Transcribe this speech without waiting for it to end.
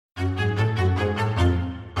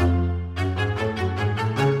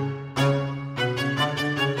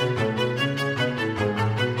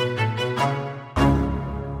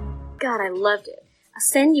loved it. I'll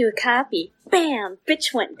send you a copy. Bam!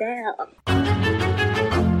 Bitch went down.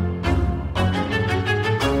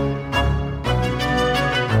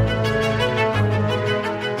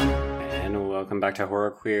 And welcome back to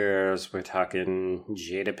Horror Queers. We're talking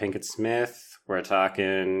Jada Pinkett Smith. We're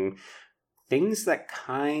talking things that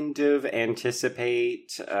kind of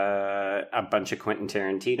anticipate a bunch of Quentin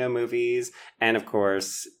Tarantino movies. And of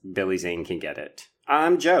course, Billy Zane can get it.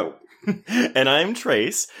 I'm Joe. And I'm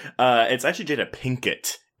Trace. It's actually Jada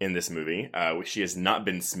Pinkett in this movie. She has not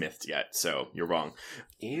been Smithed yet, so you're wrong.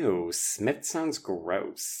 Ew, Smith sounds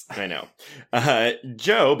gross. I know.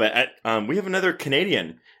 Joe, but we have another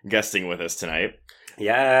Canadian guesting with us tonight.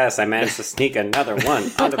 Yes, I managed to sneak another one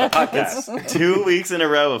onto the podcast. 2 weeks in a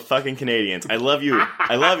row of fucking Canadians. I love you.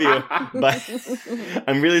 But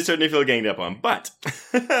I'm really starting to feel ganged up on. But,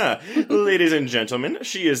 ladies and gentlemen,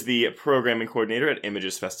 she is the programming coordinator at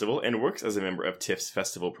Images Festival and works as a member of TIFF's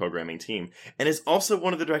festival programming team, and is also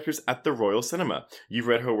one of the directors at the Royal Cinema. You've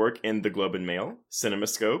read her work in The Globe and Mail,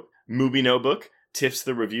 CinemaScope, Movie Notebook, TIFF's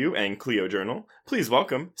The Review, and Clio Journal. Please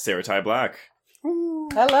welcome Sarah-Tai Black.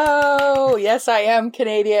 Hello! Yes, I am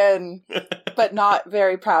Canadian, but not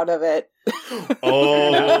very proud of it.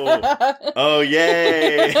 Oh,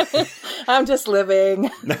 yay! I'm just living.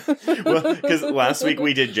 Well, because last week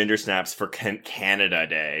we did Ginger Snaps for Canada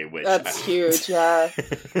Day, which that's huge. Yeah,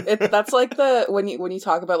 that's like when you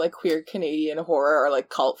talk about like queer Canadian horror or like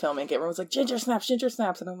cult filming, everyone's like Ginger Snaps,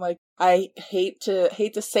 and I'm like, I hate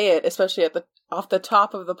to say it, especially off the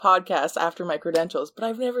top of the podcast after my credentials, but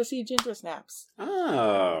I've never seen Ginger Snaps.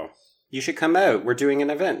 Oh, you should come out. We're doing an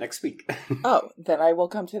event next week. Oh, then I will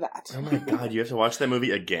come to that. Oh my god, you have to watch that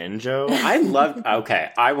movie again, Joe? I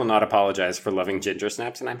will not apologize for loving Ginger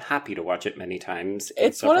Snaps, and I'm happy to watch it many times.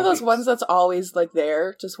 It's one of those ones that's always like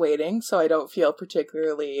there, just waiting, so I don't feel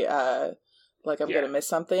particularly like I'm going to miss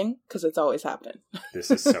something, because it's always happening.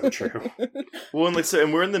 This is so true. Well,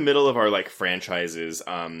 and we're in the middle of our, like, franchises,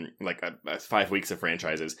 5 weeks of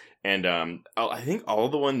franchises, and I think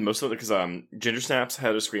most of it, because Ginger Snaps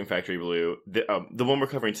had a Scream Factory Blue, the one we're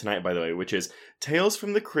covering tonight, by the way, which is Tales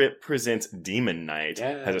from the Crypt Presents Demon Night,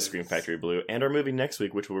 has a Scream Factory Blue, and our movie next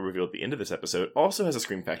week, which we'll reveal at the end of this episode, also has a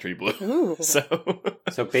Scream Factory Blue. Ooh.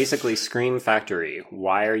 So basically, Scream Factory,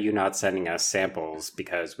 why are you not sending us samples?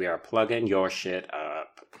 Because we are plugging your shit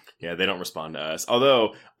up. Yeah, they don't respond to us.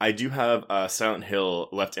 Although, I do have Silent Hill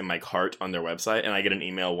left in my cart on their website, and I get an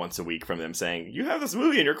email once a week from them saying, you have this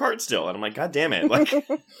movie in your cart still. And I'm like, God damn it. Like,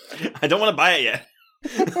 I don't want to buy it yet.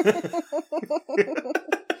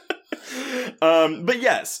 But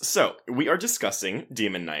yes, so we are discussing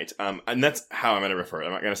Demon Night, and that's how I'm going to refer it.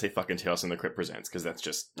 I'm not going to say fucking Tales from the Crypt Presents, because that's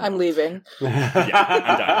just... I'm leaving. Yeah,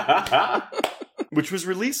 I'm done. Which was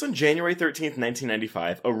released on January 13th,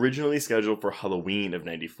 1995, originally scheduled for Halloween of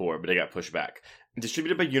 94, but it got pushed back.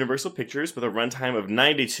 Distributed by Universal Pictures with a runtime of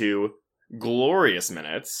 92 glorious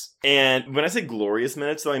minutes. And when I say glorious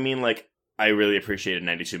minutes, though, I mean, like, I really appreciate a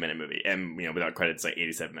 92-minute movie. And, without credits, like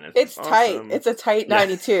 87 minutes. It's tight. It's a tight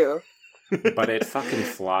 92. But it fucking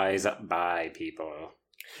flies by, people.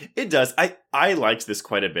 It does. I liked this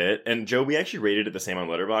quite a bit, and Joe, we actually rated it the same on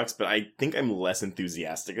Letterboxd, but I think I'm less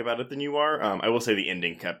enthusiastic about it than you are. I will say the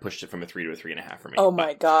ending pushed it from a 3 to a 3.5 for me. Oh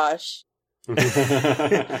my gosh. So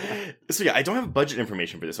yeah, I don't have budget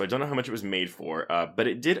information for this, so I don't know how much it was made for, but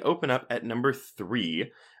it did open up at number 3,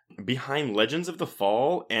 behind Legends of the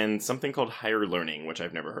Fall and something called Higher Learning, which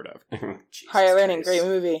I've never heard of. Higher Learning, great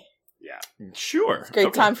movie. Yeah. Sure. It's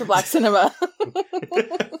great time for Black cinema.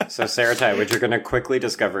 So, Sarah-Tai, what you're going to quickly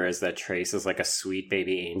discover is that Trace is like a sweet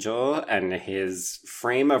baby angel, and his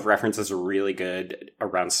frame of reference is really good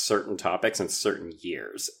around certain topics and certain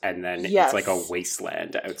years. And then it's like a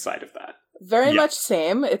wasteland outside of that. Very much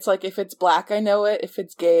same. It's like, if it's black, I know it. If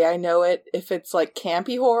it's gay, I know it. If it's like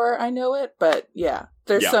campy horror, I know it. But yeah,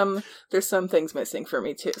 there's some things missing for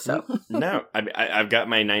me too. So no, I've got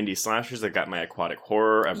my 90s slashers. I've got my aquatic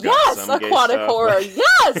horror. I've got some aquatic gay horror. Stuff.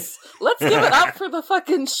 Yes, let's give it up for the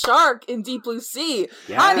fucking shark in Deep Blue Sea,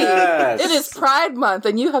 honey. It is Pride Month,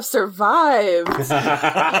 and you have survived.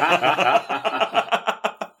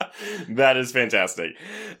 That is fantastic.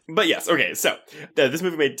 But yes, okay, so this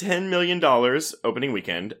movie made $10 million opening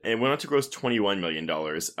weekend and went on to gross $21 million.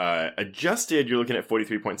 Adjusted, you're looking at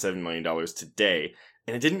 $43.7 million today,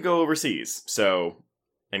 and it didn't go overseas. So,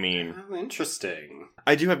 I mean... Oh, interesting.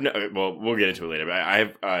 I do have well, we'll get into it later, but I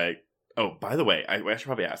have... oh, by the way, I should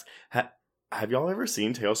probably ask, have y'all ever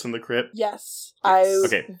seen Tales from the Crypt? Yes. I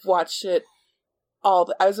watched it I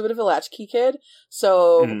was a bit of a latchkey kid,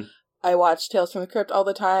 so... Mm-hmm. I watch Tales from the Crypt all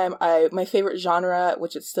the time. My favorite genre,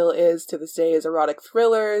 which it still is to this day, is erotic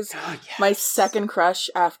thrillers. Oh, yes. My second crush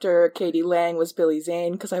after Katie Lang was Billy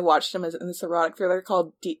Zane, because I watched him in this erotic thriller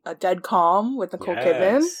called Dead Calm with Nicole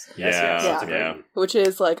Kidman. Yeah. Which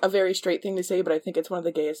is like a very straight thing to say, but I think it's one of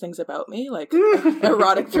the gayest things about me. Like,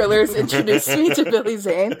 erotic thrillers introduced me to Billy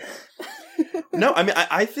Zane. No, I mean,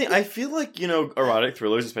 I feel like, you know, erotic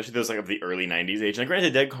thrillers, especially those like of the early 90s age. And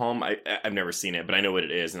granted, Dead Calm, I've never seen it, but I know what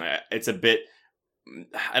it is. And it's a bit,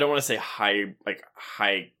 I don't want to say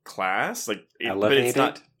high class, like, but it's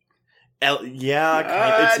not.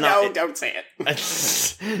 It's not. No, don't say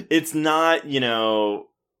it. It's not, you know,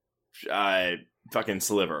 fucking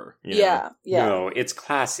Sliver. You know? Yeah. No, it's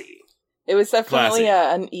classy. It was definitely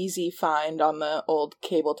an easy find on the old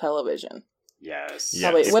cable television. Yes.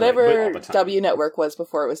 Whatever W Network was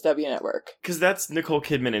before it was W Network. Because that's Nicole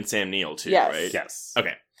Kidman and Sam Neill, too, yes. right? Yes.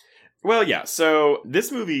 Okay. Well, yeah, so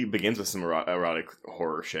this movie begins with some erotic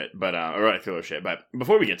horror shit, erotic thriller shit, but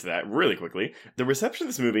before we get to that, really quickly, the reception of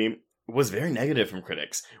this movie was very negative from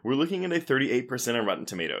critics. We're looking at a 38% on Rotten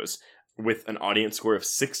Tomatoes, with an audience score of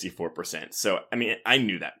 64%. So, I mean, I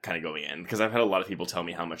knew that kind of going in, because I've had a lot of people tell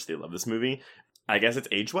me how much they love this movie. I guess it's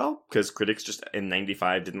aged well, because critics just in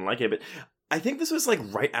 95 didn't like it, but I think this was like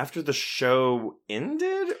right after the show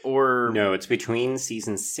ended, or... No, it's between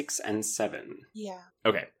seasons 6 and 7. Yeah.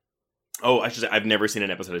 Okay. Oh, I should say, I've never seen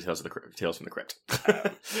an episode of Tales from the Crypt.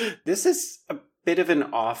 This is a bit of an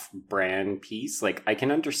off-brand piece. Like, I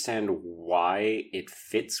can understand why it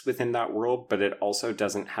fits within that world, but it also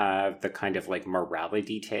doesn't have the kind of, like, morality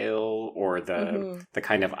detail or the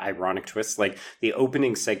kind of ironic twist. Like, the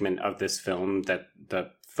opening segment of this film that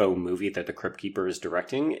the faux movie that the Crypt Keeper is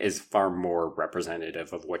directing is far more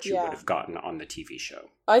representative of what you would have gotten on the TV show.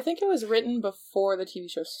 I think it was written before the TV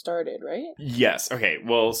show started, right? Yes. Okay.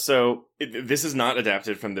 Well, so this is not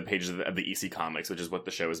adapted from the pages of the EC Comics, which is what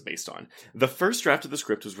the show is based on. The first draft of the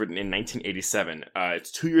script was written in 1987.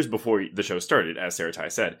 It's 2 years before the show started, as Sarah-Tai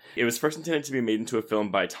said. It was first intended to be made into a film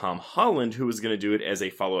by Tom Holland, who was going to do it as a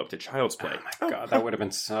follow-up to Child's Play. Oh my god, that would have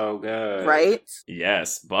been so good. Right?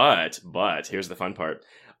 Yes, but here's the fun part.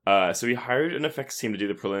 So he hired an effects team to do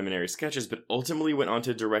the preliminary sketches, but ultimately went on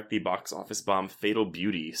to direct the box office bomb Fatal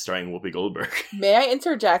Beauty, starring Whoopi Goldberg. May I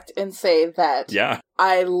interject and say that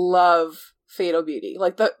I love Fatal Beauty.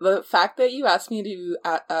 Like, the fact that you asked me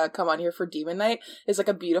to come on here for Demon Night is like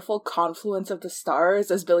a beautiful confluence of the stars,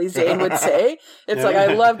 as Billy Zane would say. It's like,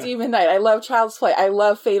 I love Demon Night, I love Child's Play, I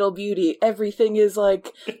love Fatal Beauty. Everything is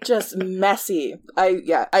like just messy.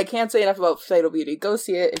 I can't say enough about Fatal Beauty. Go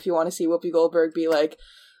see it if you want to see Whoopi Goldberg be like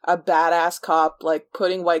a badass cop, like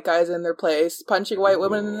putting white guys in their place, punching white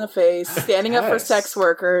women in the face, standing up for sex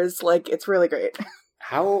workers. Like, it's really great.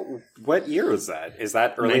 What year was that? Is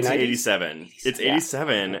that early 1987? 90s? It's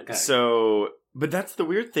 87. Okay. So, but that's the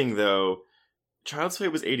weird thing, though. Child's Play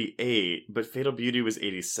was 88, but Fatal Beauty was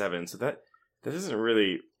 87. So that doesn't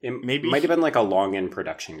really... Maybe might have been like a long-in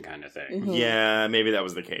production kind of thing. Mm-hmm. Yeah, maybe that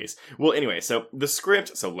was the case. Well, anyway, so the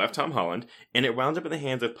script left Tom Holland, and it wound up in the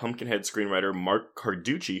hands of Pumpkinhead screenwriter Mark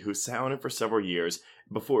Carducci, who sat on it for several years,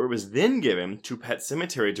 before it was then given to Pet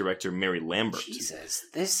Sematary director Mary Lambert. Jesus,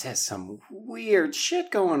 this has some weird shit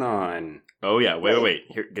going on. Oh yeah, wait.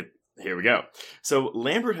 Here we go. So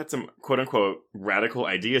Lambert had some quote-unquote radical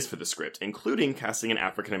ideas for the script, including casting an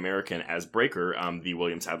African-American as Breaker, the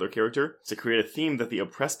William Sadler character, to create a theme that the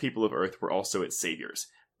oppressed people of Earth were also its saviors.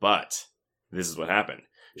 But this is what happened.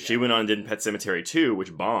 Yeah. She went on and did Pet Sematary 2,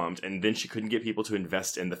 which bombed, and then she couldn't get people to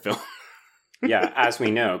invest in the film. Yeah, as we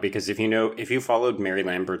know, because if you followed Mary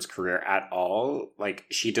Lambert's career at all, like,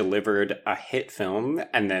 she delivered a hit film,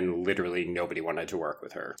 and then literally nobody wanted to work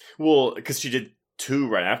with her. Well, because she did 2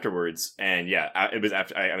 right afterwards, and it was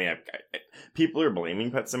after. People are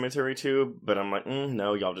blaming Pet Sematary 2, but I'm like,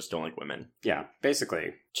 no, y'all just don't like women. Yeah,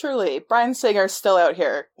 basically. Truly, Bryan Singer's still out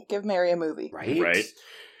here. Give Mary a movie, right?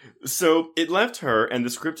 So it left her, and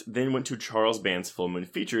the script then went to Charles Band's Full Moon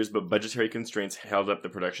Features, but budgetary constraints held up the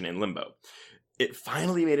production in limbo. It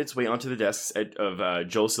finally made its way onto the desks of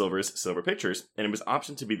Joel Silver's Silver Pictures, and it was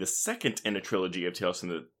optioned to be the second in a trilogy of Tales from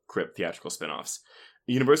the Crypt theatrical spin-offs.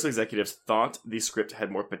 Universal executives thought the script had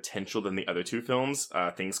more potential than the other 2 films,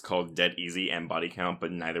 things called Dead Easy and Body Count,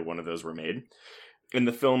 but neither one of those were made. And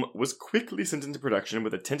the film was quickly sent into production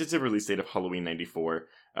with a tentative release date of Halloween 94,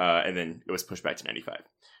 and then it was pushed back to 95.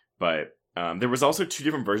 But there was also 2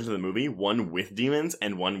 different versions of the movie, one with demons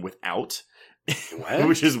and one without. What?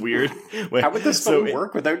 Which is weird. How would this film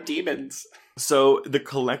work without demons? So the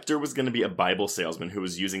collector was going to be a Bible salesman who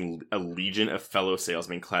was using a legion of fellow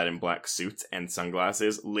salesmen clad in black suits and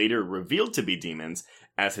sunglasses, later revealed to be demons,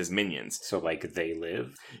 as his minions. So, like, They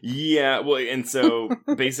Live? Yeah, well, and so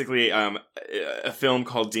basically, a film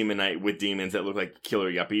called Demon Knight with demons that look like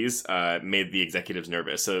killer yuppies made the executives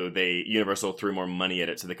nervous. So Universal threw more money at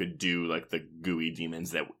it so they could do like the gooey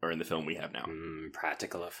demons that are in the film we have now.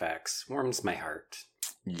 Practical effects. Warms my heart.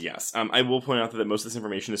 Yes. I will point out that most of this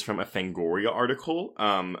information is from a Fangoria article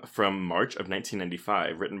from March of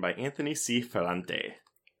 1995, written by Anthony C. Ferrante.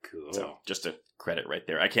 Cool. So, just a credit right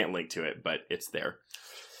there. I can't link to it, but it's there.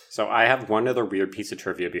 So I have one other weird piece of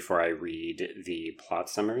trivia before I read the plot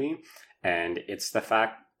summary, and it's the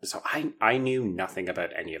fact... So I knew nothing about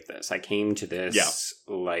any of this. I came to this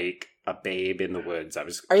like a babe in the woods.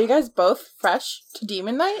 Are you guys both fresh to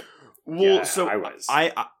Demon Knight? Well, yeah, so I was.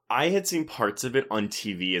 I had seen parts of it on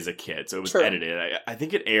TV as a kid, so it was True. edited. I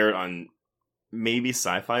think it aired on maybe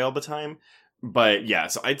Sci-Fi all the time, but yeah.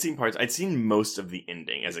 So I'd seen parts. I'd seen most of the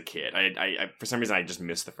ending as a kid. I for some reason I just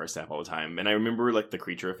missed the first half all the time, and I remember like the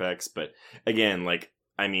creature effects. But again, like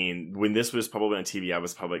I mean, when this was probably on TV, I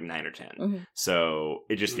was probably like 9 or 10. Mm-hmm. So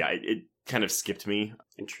it just it kind of skipped me.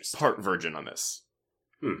 Interesting. Part virgin on this.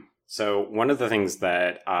 So one of the things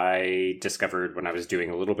that I discovered when I was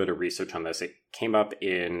doing a little bit of research on this, it came up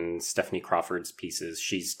in Stephanie Crawford's pieces.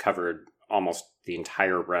 She's covered almost the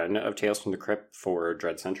entire run of Tales from the Crypt for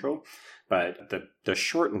Dread Central. But the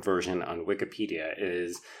shortened version on Wikipedia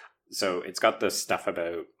is, so it's got the stuff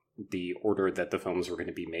about the order that the films were going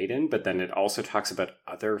to be made in, but then it also talks about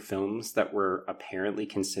other films that were apparently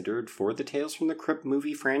considered for the Tales from the Crypt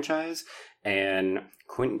movie franchise, and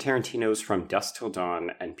Quentin Tarantino's From Dusk Till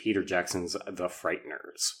Dawn and Peter Jackson's The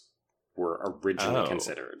Frighteners were originally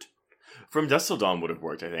considered. From Dusk Till Dawn would have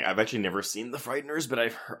worked, I think. I've actually never seen The Frighteners, but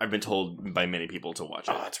I've been told by many people to watch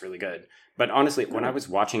it. Oh, it's really good. But honestly, when I was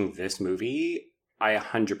watching this movie, I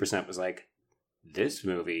 100% was like, this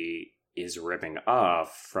movie is ripping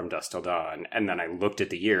off From Dusk Till Dawn. And then I looked at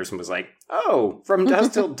the years and was like, oh, From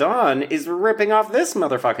Dusk Till Dawn is ripping off this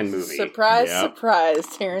motherfucking movie. Surprise, surprise.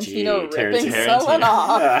 Tarantino ripping someone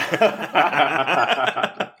off.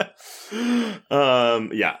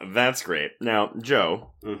 Yeah, that's great. Now,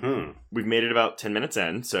 Joe, we've made it about 10 minutes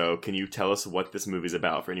in, so can you tell us what this movie's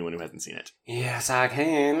about for anyone who hasn't seen it? Yes, I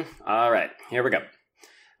can. All right, here we go.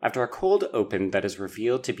 After a cold open that is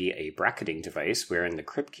revealed to be a bracketing device wherein the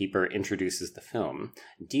Crypt Keeper introduces the film,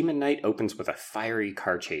 Demon Knight opens with a fiery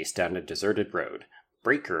car chase down a deserted road.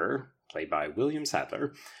 Breaker, played by William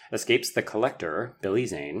Sadler, escapes the Collector, Billy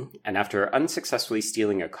Zane, and after unsuccessfully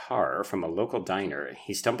stealing a car from a local diner,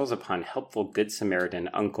 he stumbles upon helpful Good Samaritan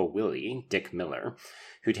Uncle Willie, Dick Miller,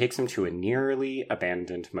 who takes him to a nearly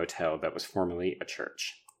abandoned motel that was formerly a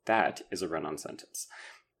church. That is a run-on sentence.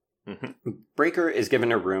 Breaker is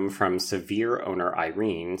given a room from severe owner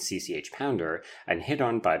Irene, CCH Pounder, and hit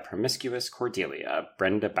on by promiscuous Cordelia,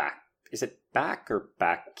 Brenda Back. Is it Back or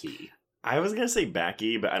Backy? I was going to say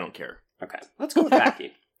Backy, but I don't care. Okay, let's go with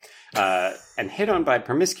Backy. And hit on by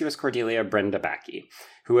promiscuous Cordelia, Brenda Backy,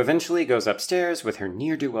 who eventually goes upstairs with her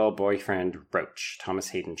ne'er-do-well boyfriend, Roach, Thomas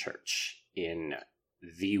Hayden Church, in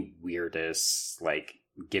the weirdest, like,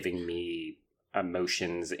 giving me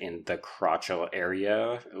emotions in the crotchal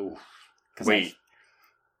area. Wait,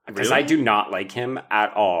 because really? I do not like him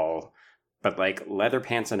at all. But like leather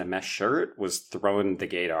pants and a mesh shirt was throwing the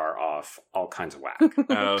gaydar off all kinds of whack.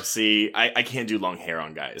 Oh, see, I can't do long hair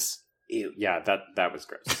on guys. Ew, yeah, that was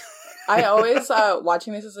gross. I always,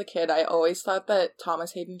 watching this as a kid, I always thought that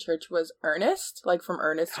Thomas Hayden Church was Ernest, like from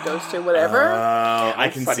Ernest Goes to Whatever. Oh, I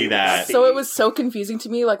can see that. So it was so confusing to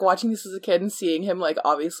me, like watching this as a kid and seeing him like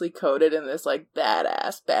obviously coded in this like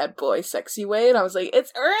badass, bad boy, sexy way, and I was like,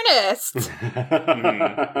 it's Ernest!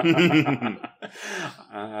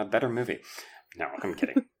 Better movie. No, I'm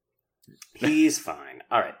kidding. He's fine.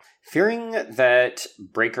 All right. Fearing that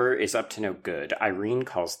Breaker is up to no good, Irene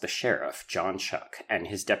calls the sheriff, John Shuck, and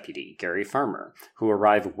his deputy, Gary Farmer, who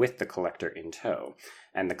arrive with the Collector in tow,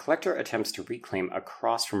 and the Collector attempts to reclaim a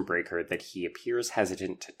cross from Breaker that he appears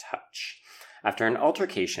hesitant to touch. After an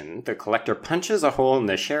altercation, the Collector punches a hole in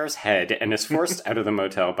the sheriff's head and is forced out of the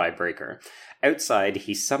motel by Breaker. Outside,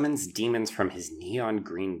 he summons demons from his neon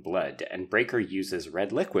green blood, and Breaker uses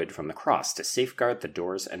red liquid from the cross to safeguard the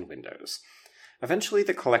doors and windows. Eventually,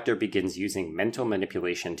 the Collector begins using mental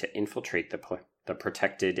manipulation to infiltrate the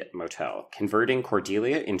protected motel, converting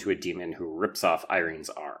Cordelia into a demon who rips off Irene's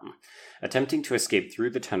arm. Attempting to escape through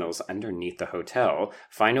the tunnels underneath the hotel,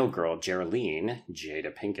 final girl Geraldine,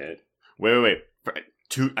 Jada Pinkett... Wait.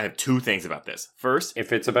 I have two things about this. First...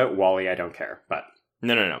 If it's about Wally, I don't care, but...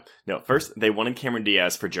 No. First, they wanted Cameron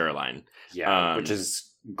Diaz for Geraldine. Yeah, which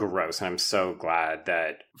is gross, and I'm so glad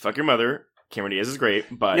that... Fuck your mother. Cameron Diaz is great,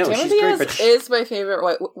 but No, Cameron she's great, Diaz but is my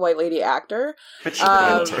favorite white lady actor. But she would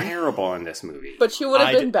have been terrible in this movie. But she would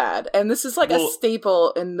have been bad. And this is like a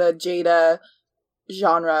staple in the Jada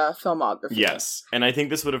genre filmography. Yes. And I think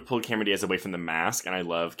this would have pulled Cameron Diaz away from The Mask, and I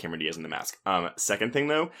love Cameron Diaz in The Mask. Second thing,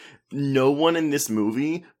 though, no one in this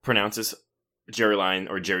movie pronounces Jerry Lynn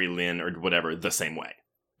or Jerry Lynn or whatever the same way.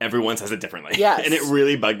 Everyone says it differently. Yes. And it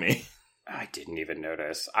really bugged me. I didn't even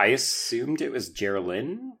notice. I assumed it was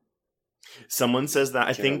Geraldine. Someone says that.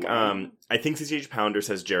 I think Lynn. CCH Pounder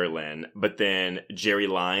says Jerry Lynn, but then Jerry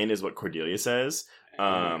Line is what Cordelia says.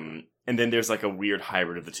 And then there's like a weird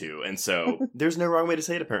hybrid of the two. And so there's no wrong way to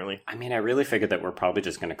say it, apparently. I mean, I really figured that we're probably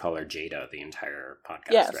just going to call her Jada the entire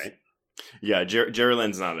podcast, right? Yeah, Jerry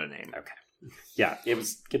Lynn's not a name. Okay. Yeah, it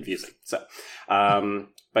was confusing. So,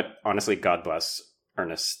 but honestly, God bless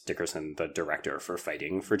Ernest Dickerson, the director, for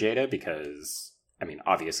fighting for Jada, because I mean,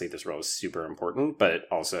 obviously this role is super important, but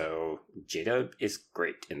also Jada is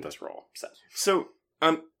great in this role. So,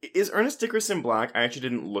 is Ernest Dickerson Black? I actually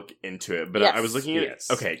didn't look into it, but yes, I was looking at it.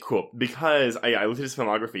 Okay, cool. Because I looked at his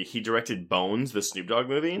filmography. He directed Bones, the Snoop Dogg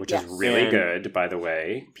movie. Which is really good, by the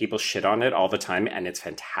way. People shit on it all the time, and it's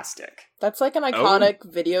fantastic. That's like an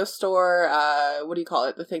iconic video store, what do you call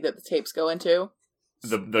it? The thing that the tapes go into?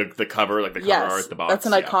 The cover, like the cover art, the box. That's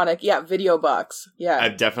an iconic, video box. Yeah.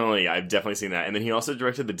 I've definitely seen that. And then he also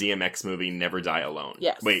directed the DMX movie Never Die Alone.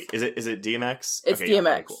 Yes. Wait, is it DMX? It's okay, DMX.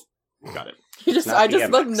 Yeah, cool. Got it.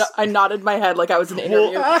 I nodded my head like I was in an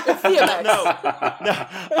interview. It's DMX.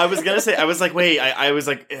 No. I was gonna say, I was like, wait, I was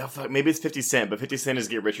like, oh, fuck, maybe it's 50 Cent, but 50 Cent is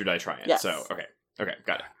Get Rich or Die Trying. Yes. So, okay,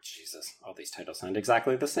 got it. Jesus, all these titles sound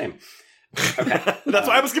exactly the same. Okay. That's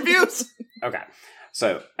why I was confused. Okay.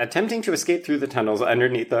 So, attempting to escape through the tunnels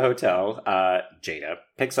underneath the hotel, Jada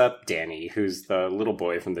picks up Danny, who's the little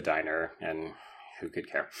boy from the diner, and who could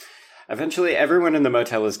care? Eventually, everyone in the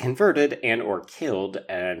motel is converted and or killed,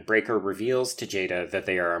 and Breaker reveals to Jada that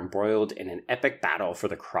they are embroiled in an epic battle for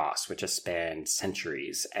the cross, which has spanned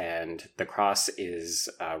centuries, and the cross is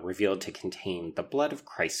revealed to contain the blood of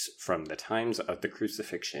Christ from the times of the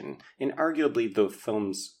crucifixion, in arguably the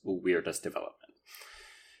film's weirdest development.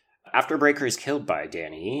 After Breaker is killed by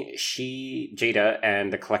Danny, Jada,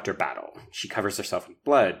 and the Collector battle. She covers herself in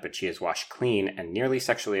blood, but she is washed clean and nearly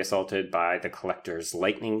sexually assaulted by the Collector's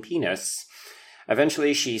lightning penis.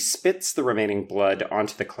 Eventually, she spits the remaining blood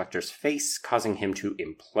onto the Collector's face, causing him to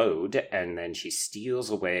implode, and then she steals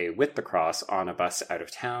away with the cross on a bus out of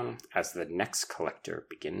town as the next Collector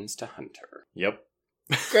begins to hunt her. Yep.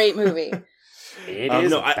 Great movie. It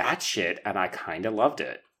is batshit, and I kind of loved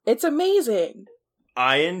it. It's amazing.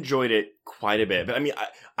 I enjoyed it quite a bit, but I mean,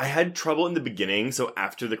 I had trouble in the beginning, so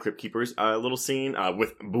after the Crypt Keepers little scene,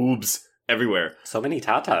 with boobs everywhere. So many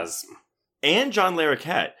tatas. And John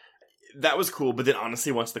Larroquette. That was cool, but then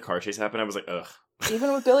honestly, once the car chase happened, I was like, ugh.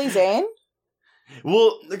 Even with Billy Zane?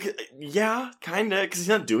 Well, yeah, kinda, because he's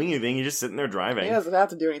not doing anything, he's just sitting there driving. He doesn't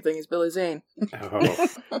have to do anything, he's Billy Zane. This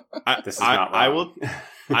is not wrong.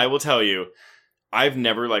 I will tell you, I've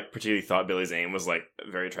never, particularly thought Billy Zane was,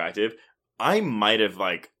 very attractive. I might have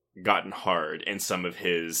gotten hard in some of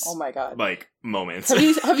his moments.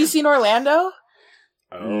 Have you seen Orlando?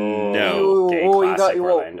 Oh no! Gay classic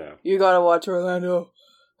Orlando. You gotta watch Orlando.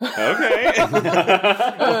 Okay.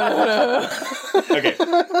 Okay.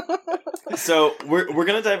 So we're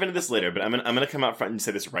gonna dive into this later, but I'm gonna come out front and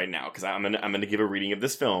say this right now because I'm gonna give a reading of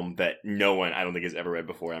this film that no one I don't think has ever read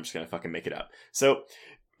before. I'm just gonna fucking make it up. So.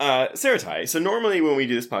 Sarah-Tai. So normally when we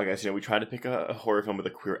do this podcast, we try to pick a horror film with a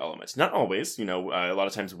queer element. Not always, a lot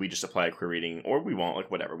of times we just apply a queer reading, or we won't,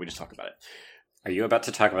 whatever. We just talk about it. Are you about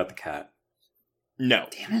to talk about the cat? No.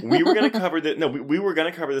 We were going to cover we were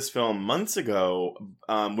going to cover this film months ago,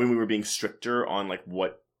 when we were being stricter on,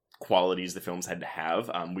 what qualities the films had to have.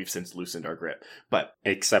 We've since loosened our grip. But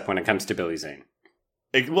except when it comes to Billy Zane.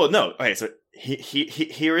 Well, no. Okay, so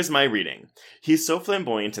here is my reading. He's so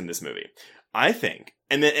flamboyant in this movie. I think,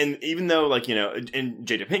 and even though, and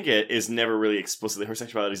Jada Pinkett is never really explicitly, her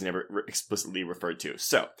sexuality is never explicitly referred to.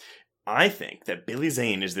 So, I think that Billy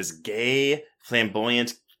Zane is this gay,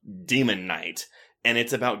 flamboyant demon knight, and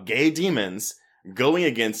it's about gay demons going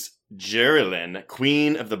against Geraldine,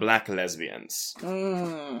 queen of the black lesbians.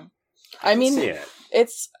 I mean,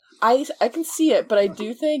 it's... I can see it, but I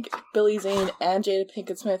do think Billy Zane and Jada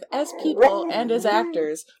Pinkett Smith, as people and as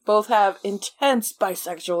actors, both have intense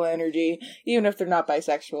bisexual energy, even if they're not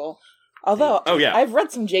bisexual. Although, Oh, yeah. I've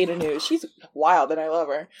read some Jada news. She's wild and I love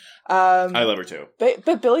her. I love her too.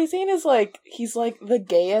 But Billy Zane is like, he's like the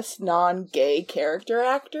gayest non-gay character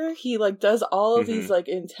actor. He like does all of these like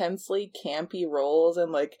intensely campy roles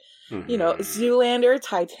and like, you know, Zoolander,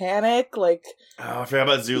 Titanic, like... Oh, I forgot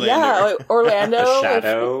about Zoolander. Yeah, like Orlando. The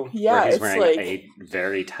Shadow, where he's it's wearing like... a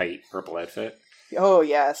very tight purple outfit. Oh,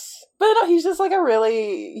 yes. But no, he's just like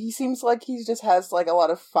he seems like he just has like a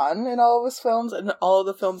lot of fun in all of his films, and all of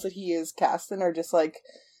the films that he is cast in are just like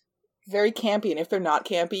very campy, and if they're not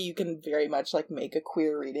campy, you can very much like make a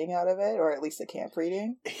queer reading out of it, or at least a camp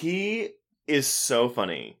reading. He is so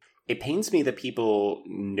funny. It pains me that people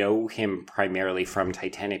know him primarily from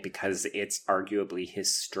Titanic because it's arguably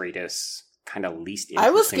his straightest, kind of least interesting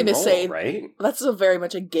I was gonna role, say, right? That's very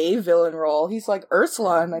much a gay villain role. He's like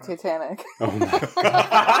Ursula in the Titanic. Oh my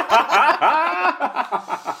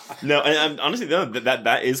No, and honestly, though,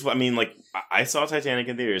 that is what I mean. Like, I saw Titanic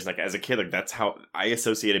in theaters. Like, as a kid, like that's how I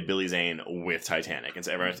associated Billy Zane with Titanic. And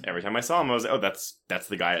so every time I saw him, I was like, oh, that's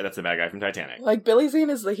the guy. That's the bad guy from Titanic. Like Billy Zane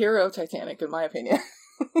is the hero of Titanic, in my opinion.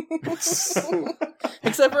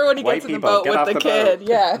 Except for when he gets in the boat with the kid.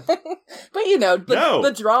 Yeah. But you know,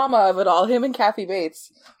 the drama of it all, him and Kathy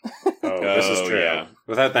Bates. This is true. Yeah.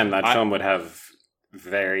 Without them, that film would have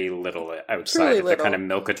very little outside of the kind of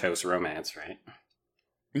milquetoast romance, right?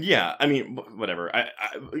 Yeah, I mean, whatever.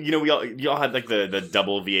 You know, y'all had like the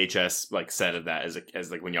double VHS like set of that as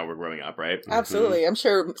like when y'all were growing up, right? Absolutely. I'm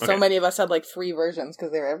sure so many of us had like 3 versions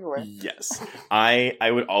because they were everywhere. Yes, I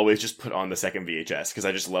would always just put on the second VHS because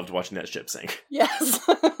I just loved watching that ship sink. Yes.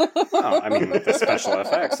 I mean, the special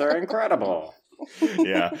effects are incredible.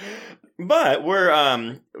 Yeah, but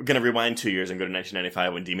we're gonna rewind 2 years and go to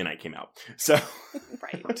 1995 when Demon Knight came out. So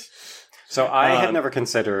right. So I had never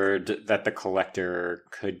considered that the Collector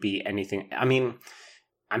could be anything. I mean,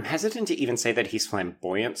 I'm hesitant to even say that he's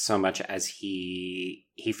flamboyant so much as he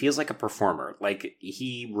feels like a performer. Like,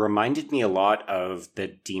 he reminded me a lot of the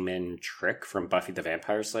demon Trick from Buffy the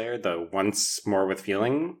Vampire Slayer, the Once More with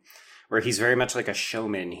Feeling, where he's very much like a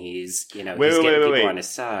showman. He's, you know, he's getting people on his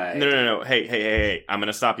side. No. Hey. I'm going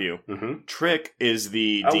to stop you. Mm-hmm. Trick is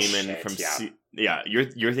the demon from... Yeah,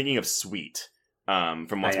 you're thinking of Sweet.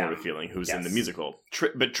 From Once More with Feeling, who's in the musical.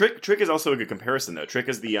 But Trick is also a good comparison, though. Trick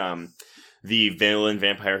is the villain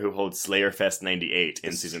vampire who holds Slayer Fest 98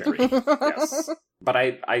 in season 3. Yes. But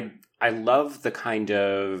I love the kind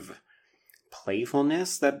of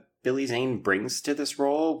playfulness that Billy Zane brings to this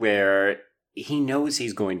role, where he knows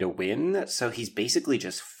he's going to win, so he's basically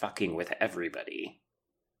just fucking with everybody.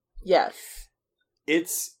 Yes.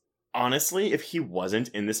 It's... Honestly, if he wasn't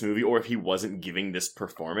in this movie, or if he wasn't giving this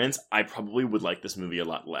performance, I probably would like this movie a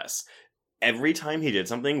lot less. Every time he did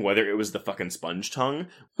something, whether it was the fucking sponge tongue...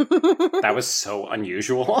 That was so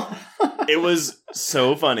unusual. It was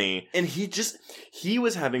so funny. And he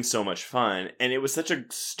was having so much fun, and it was such a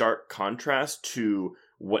stark contrast to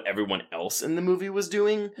what everyone else in the movie was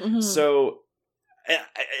doing. Mm-hmm. So...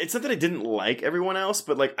 It's not that I didn't like everyone else,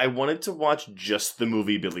 but like I wanted to watch just the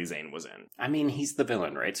movie Billy Zane was in. I mean, he's the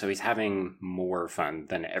villain, right? So he's having more fun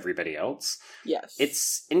than everybody else. Yes.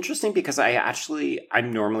 It's interesting because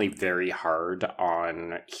I'm normally very hard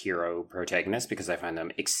on hero protagonists because I find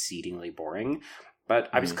them exceedingly boring. But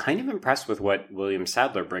I was kind of impressed with what William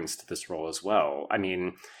Sadler brings to this role as well. I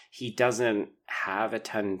mean, he doesn't have a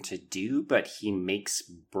ton to do, but he makes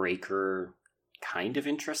Breaker kind of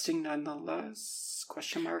interesting nonetheless. ?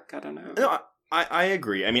 I don't know. No, I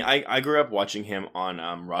agree. I mean, I grew up watching him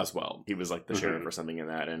on Roswell. He was like the sheriff or something in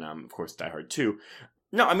that, and of course Die Hard 2.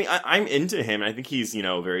 No, I mean, I'm into him, and I think he's, you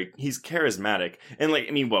know, he's charismatic. And like,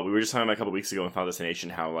 I mean, we were just talking about a couple weeks ago in Final Destination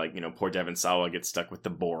how, like, you know, poor Devon Sawa gets stuck with the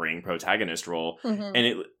boring protagonist role. Mm-hmm.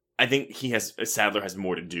 And I think Sadler has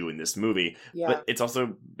more to do in this movie, but it's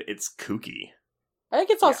kooky. I think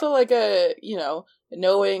it's also like you know,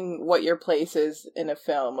 knowing what your place is in a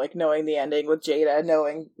film, like knowing the ending with Jada,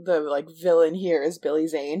 knowing the like villain here is Billy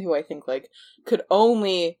Zane, who I think like could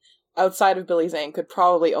only, outside of Billy Zane, could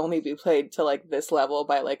probably only be played to like this level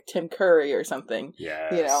by like Tim Curry or something.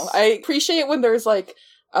 Yes. You know, I appreciate when there's like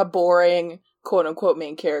a boring quote unquote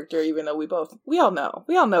main character, even though we all know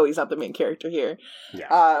he's not the main character here.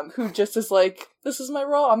 Yeah. Who just is like, this is my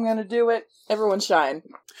role, I'm gonna do it, everyone shine.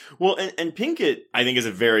 Well, and Pinkett, I think, is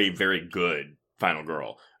a very, very good final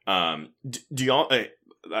girl. Do y'all...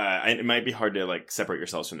 it might be hard to like separate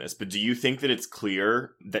yourselves from this, but do you think that it's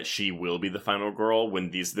clear that she will be the final girl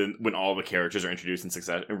when all the characters are introduced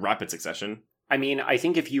in rapid succession? I mean, I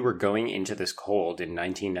think if you were going into this cold in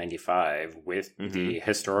 1995 with the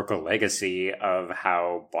historical legacy of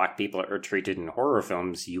how Black people are treated in horror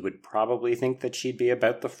films, you would probably think that she'd be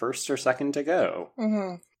about the first or second to go.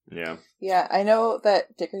 Mm-hmm. Yeah. Yeah, I know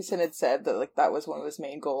that Dickerson had said that like that was one of his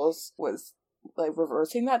main goals was like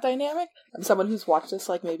reversing that dynamic. I'm someone who's watched this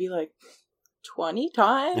like maybe like 20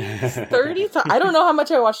 times, 30 times. I don't know how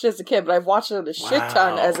much I watched it as a kid, but I've watched it a shit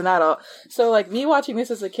ton as an adult. So like me watching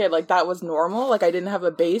this as a kid, like that was normal. Like I didn't have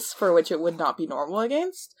a base for which it would not be normal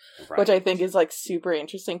against, which I think is like super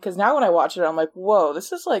interesting. Because now when I watch it, I'm like, whoa,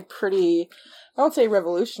 this is like pretty, I won't say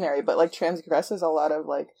revolutionary, but like transgresses a lot of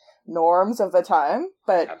like norms of the time.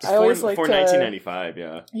 But I always like for 1995,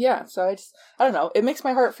 yeah. So I don't know. It makes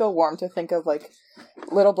my heart feel warm to think of like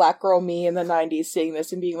little black girl me in the 90s seeing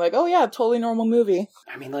this and being like, oh yeah, totally normal movie.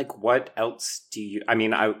 I mean, like, what else do you... I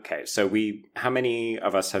mean, okay, so how many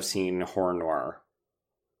of us have seen horror noir?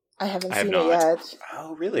 I haven't seen it yet.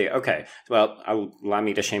 Oh, really? Okay. Well, allow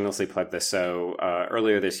me to shamelessly plug this. So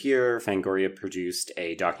earlier this year, Fangoria produced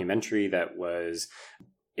a documentary that was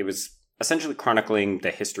essentially chronicling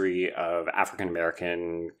the history of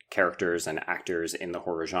African-American characters and actors in the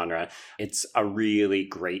horror genre. It's a really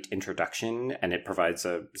great introduction, and it provides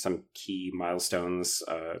some key milestones,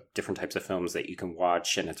 different types of films that you can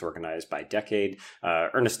watch, and it's organized by decade.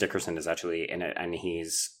 Ernest Dickerson is actually in it, and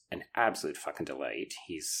he's an absolute fucking delight.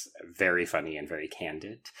 He's very funny and very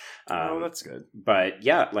candid. That's good. But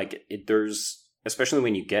yeah, like there's, especially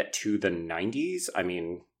when you get to the 90s, I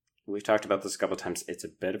mean... We've talked about this a couple of times. It's a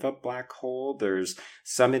bit of a black hole. There's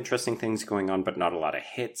some interesting things going on, but not a lot of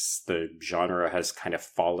hits. The genre has kind of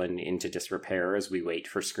fallen into disrepair as we wait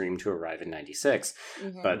for Scream to arrive in 96.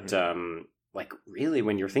 Mm-hmm. But like really,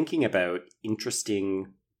 when you're thinking about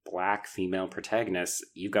interesting black female protagonists,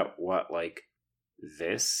 you got what, like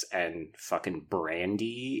this and fucking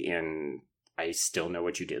Brandy in I Still Know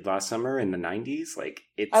What You Did Last Summer in the 90s. Like,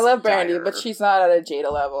 it's I love Brandy, dire. but she's not at a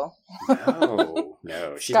Jada level.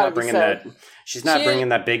 No, she's not bringing that. She's not bringing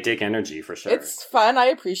that big dick energy for sure. It's fun. I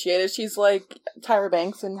appreciate it. She's like Tyra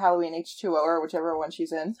Banks in Halloween H2O or whichever one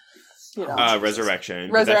she's in. You know,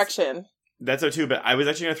 Resurrection. That's so too. But I was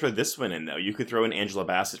actually going to throw this one in though. You could throw in Angela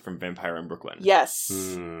Bassett from Vampire in Brooklyn. Yes.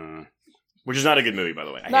 Which is not a good movie, by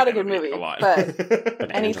the way. Not a good movie, a lot.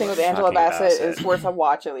 But anything with Angela Bassett is worth a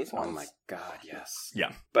watch at least once. Oh my god, yes.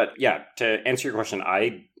 Yeah. But yeah, to answer your question,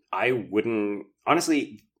 I wouldn't...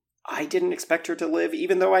 Honestly, I didn't expect her to live,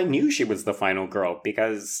 even though I knew she was the final girl,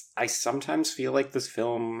 because I sometimes feel like this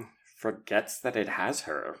film forgets that it has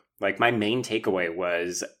her. Like, my main takeaway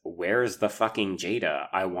was, where's the fucking Jada?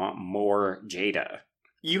 I want more Jada.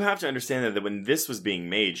 You have to understand that when this was being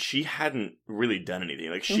made, she hadn't really done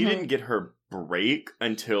anything. Like, she didn't get her break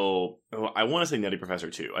until, I want to say Nutty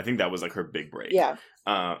Professor 2. I think that was, like, her big break. Yeah.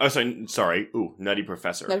 Sorry. Ooh, Nutty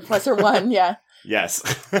Professor. Nutty Professor 1, yeah. Yes.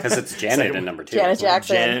 Because it's Janet in number 2. Janet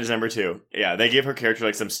Jackson. Janet is number 2. Yeah, they gave her character,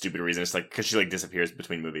 like, some stupid reason. It's, like, because she, like, disappears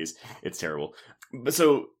between movies. It's terrible. But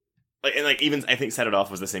so... Like, and like even I think Set It Off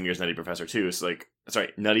was the same year as Nutty Professor too. So like,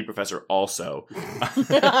 sorry, Nutty Professor also.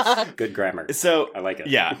 Good grammar. So I like it.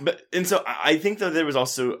 Yeah, but and so I think though there was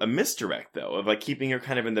also a misdirect though of like keeping her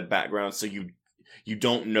kind of in the background, so you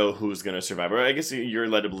don't know who's going to survive. Or I guess you're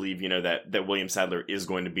led to believe that William Sadler is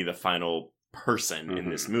going to be the final person in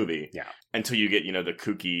this movie. Yeah. Until you get the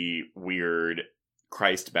kooky, weird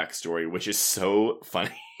Christ backstory, which is so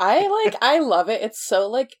funny. I love it. It's so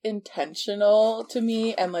like intentional to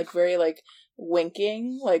me and like very like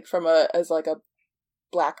winking, like from as like a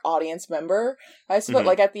black audience member. I suppose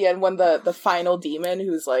like at the end when the final demon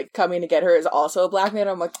who's like coming to get her is also a black man,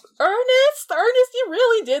 I'm like, Ernest, you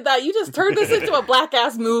really did that. You just turned this into a black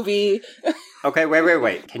ass movie. Okay,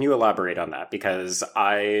 wait. Can you elaborate on that? Because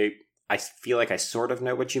I feel like I sort of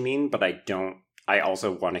know what you mean, but I don't. I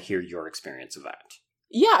also want to hear your experience of that.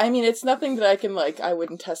 Yeah, I mean, it's nothing that I can, like, I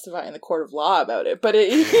wouldn't testify in the court of law about it, but,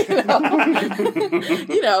 as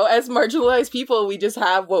marginalized people, we just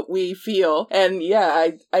have what we feel. And, yeah,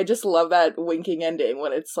 I just love that winking ending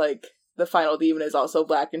when it's, like, the final demon is also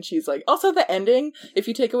black, and she's like, also the ending, if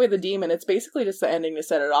you take away the demon, it's basically just the ending to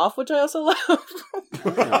Set It Off, which I also love.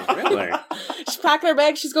 Oh, really? She's packing her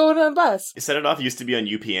bag, she's going on a bus. Set It Off used to be on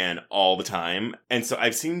UPN all the time, and so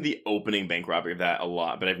I've seen the opening bank robbery of that a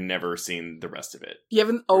lot, but I've never seen the rest of it. You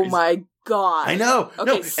haven't? Oh my god. I know!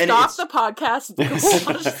 Okay, no, stop the podcast,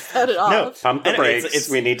 go watch Set It Off. No, pump the brakes,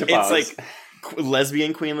 we need to pause. It's like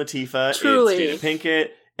lesbian Queen Latifah, Truly. It's Jada Pinkett,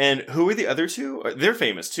 and who are the other two? They're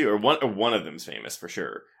famous too, or one of them's famous for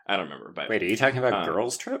sure. I don't remember. But wait, are you talking about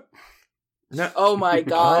Girls Trip? No. Oh my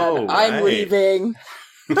god, I'm leaving.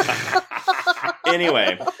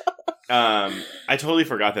 Anyway, I totally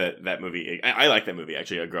forgot that movie. I like that movie,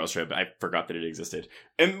 actually, A Girls Trip. I forgot that it existed.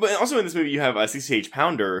 But also in this movie, you have CCH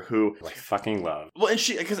Pounder, who I fucking love. Well, and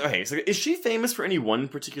so is she famous for any one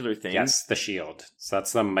particular thing? Yes, The Shield. So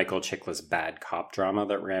that's the Michael Chiklis bad cop drama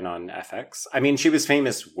that ran on FX. I mean, she was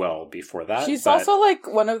famous well before that. She's also like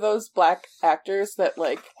one of those black actors that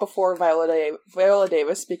like before Viola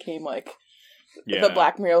Davis became like the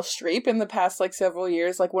Black Meryl Streep in the past like several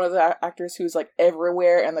years, like one of the actors who's like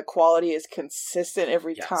everywhere and the quality is consistent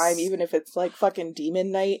every time, even if it's like fucking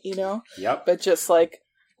Demon Night, you know? Yep. But just like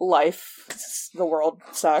life, the world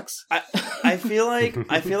sucks. I feel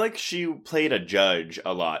like she played a judge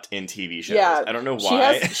a lot in TV shows. Yeah, I don't know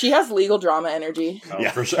why. She has legal drama energy. Oh,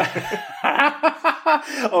 yeah, for sure.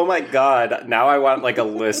 Oh my god! Now I want like a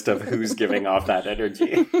list of who's giving off that energy.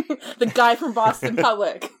 The guy from Boston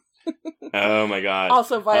Public. Oh my god!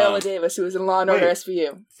 Also Viola Davis, who was in Law and Order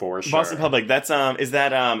SVU. For sure. Boston Public. That's is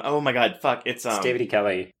that oh my god! Fuck! It's David E.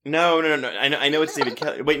 Kelly. No. I know it's David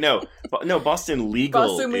Kelly. Wait, no, Boston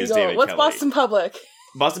Legal is David What's Kelly. Boston Public?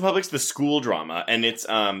 Boston Public's the school drama, and it's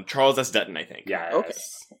Charles S. Dutton, I think. Yeah. Okay.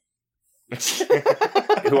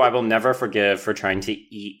 Who I will never forgive for trying to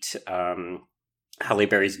eat Halle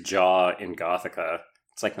Berry's jaw in Gothica.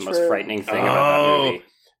 It's like the most frightening thing about that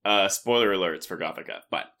movie. Spoiler alerts for Gothica,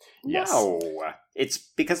 but yes. No. It's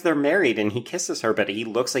because they're married and he kisses her, but he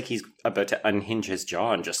looks like he's about to unhinge his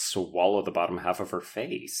jaw and just swallow the bottom half of her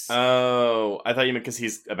face. Oh, I thought you meant because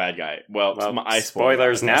he's a bad guy. Well I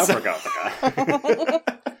spoilers now for Gothica.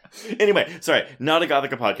 Anyway, sorry, not a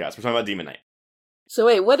Gothica podcast. We're talking about Demon Night. So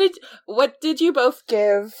wait, what did you both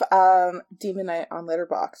give Demon Night on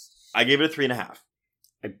Letterboxd? I gave it a 3.5.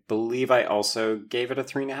 I believe I also gave it a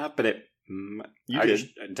 3.5, but it... You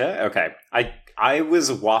did? Okay. I was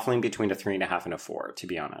waffling between a 3.5 and a 4, to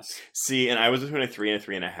be honest. See, and I was between a 3 and a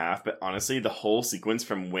 3.5, but honestly, the whole sequence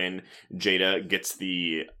from when Jada gets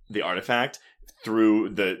the artifact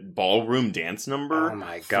through the ballroom dance number. Oh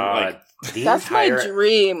my god. That's my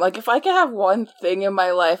dream. Like, if I could have one thing in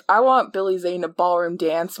my life, I want Billy Zane to ballroom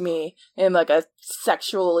dance me in like a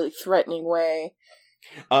sexually threatening way.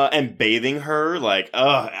 And bathing her, like,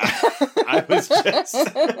 I was just...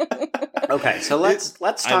 Okay, so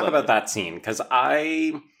let's talk about that scene, because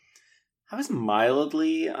I was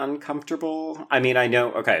mildly uncomfortable. I mean, I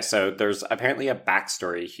know, okay, so there's apparently a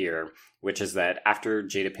backstory here, which is that after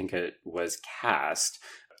Jada Pinkett was cast,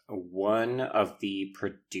 one of the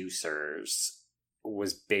producers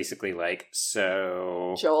was basically like,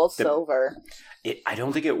 so... Joel Silver. I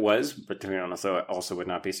don't think it was, but to be honest, I also would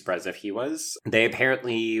not be surprised if he was. They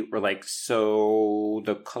apparently were like, so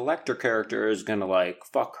the collector character is gonna like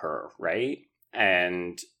fuck her, right?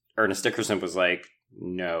 And Ernest Dickerson was like,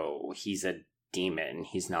 no, he's a demon.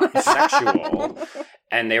 He's not sexual.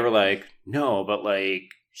 And they were like, no, but like,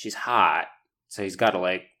 she's hot. So he's gotta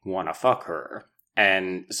like wanna fuck her.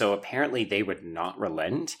 And so apparently they would not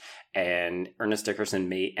relent, and Ernest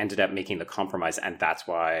Dickerson ended up making the compromise, and that's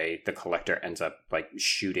why the collector ends up like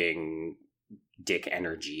shooting dick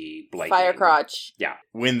energy lightning. Fire crotch. Yeah.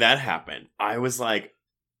 When that happened, I was like,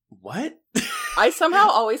 what? I somehow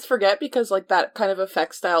always forget because like that kind of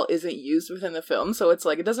effect style isn't used within the film, so it's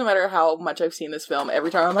like it doesn't matter how much I've seen this film,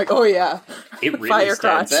 every time I'm like, oh yeah, it really fire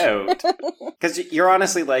stands crotch. out. Because you're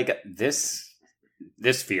honestly like, this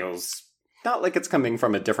feels not like it's coming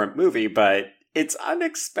from a different movie, but it's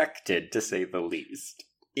unexpected, to say the least.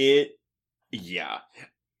 Yeah.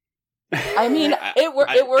 I mean,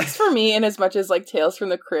 it works for me in as much as, like, Tales from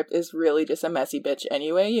the Crypt is really just a messy bitch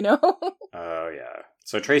anyway, you know? Oh, yeah.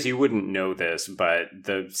 So, Trace, you wouldn't know this, but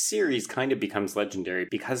the series kind of becomes legendary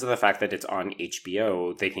because of the fact that it's on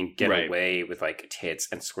HBO. They can get away with, like, tits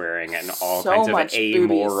and swearing and all kinds of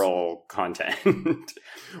amoral content.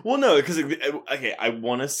 Well, no, because, okay, I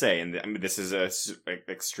want to say, and I mean, this is an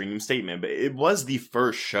extreme statement, but it was the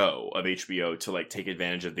first show of HBO to, like, take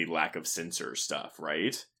advantage of the lack of censor stuff,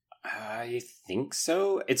 right? I think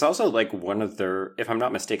so. It's also like one of their, if I'm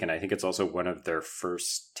not mistaken, I think it's also one of their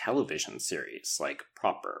first television series, like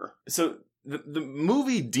proper. So the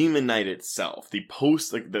movie Demon Night itself, the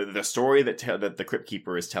post, like the story that the Crypt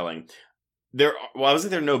Keeper is telling, there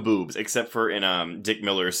are no boobs except for in Dick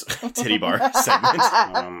Miller's titty bar segment.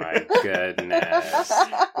 Oh my goodness.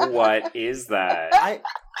 What is that?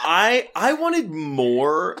 I wanted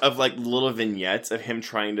more of like little vignettes of him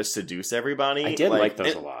trying to seduce everybody. I did like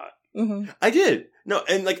those a lot. Mm-hmm. I did. No,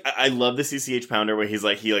 and like I love the CCH Pounder where he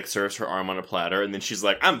serves her arm on a platter and then she's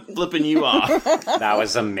like, I'm flipping you off. That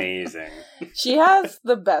was amazing. She has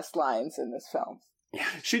the best lines in this film. Yeah,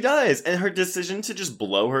 she does. And her decision to just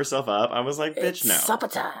blow herself up, I was like, bitch, no. Supper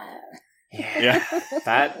time. Yeah.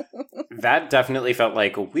 That definitely felt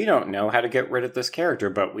like, we don't know how to get rid of this character,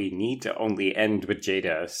 but we need to only end with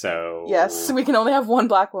Jada, so... Yes, we can only have one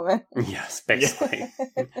black woman. Yes, basically.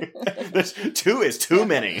 There's two is too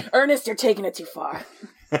many. Ernest, you're taking it too far.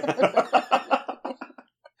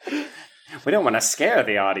 We don't want to scare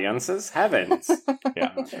the audiences. Heavens.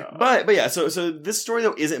 Yeah. But yeah, so this story,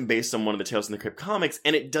 though, isn't based on one of the Tales from the Crypt comics,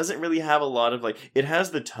 and it doesn't really have a lot of, like, it has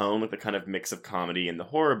the tone, like, the kind of mix of comedy and the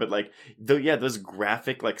horror, but, like, those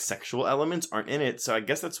graphic, like, sexual elements aren't in it, so I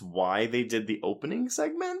guess that's why they did the opening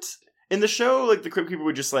segment. In the show, like, the Crypt Keeper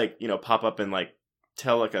would just, like, pop up and, like,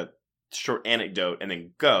 tell, like, a short anecdote and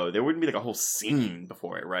then go. There wouldn't be, like, a whole scene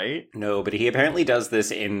before it, right? No, but he apparently does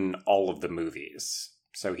this in all of the movies.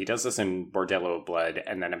 So he does this in Bordello of Blood,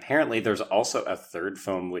 and then apparently there's also a third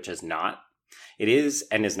film which is not. It is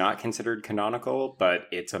and is not considered canonical, but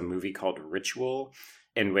it's a movie called Ritual,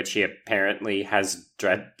 in which he apparently has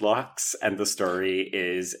dreadlocks, and the story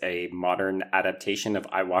is a modern adaptation of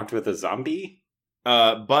I Walked with a Zombie.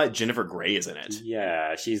 But Jennifer Grey is in it.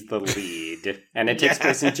 Yeah, she's the lead, and it takes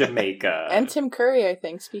place in Jamaica. And Tim Curry, I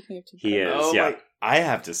think. Speaking of Tim Curry, he is. Yeah. I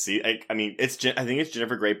have to see. I mean, I think it's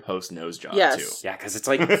Jennifer Grey post nose job too. Yeah, because it's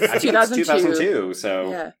like I think it's 2002,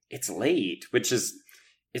 so yeah. It's late, which is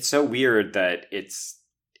it's so weird that it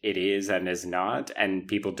is and is not, and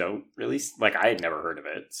people don't really like. I had never heard of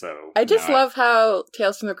it, so I just love how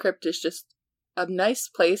Tales from the Crypt is just a nice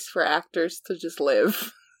place for actors to just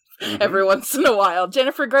live. Mm-hmm. Every once in a while,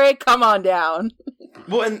 Jennifer Grey, come on down.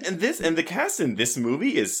 Well, and the cast in this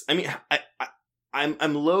movie is, I mean,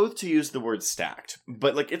 I'm loath to use the word stacked,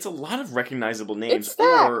 but like it's a lot of recognizable names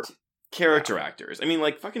or character actors. I mean,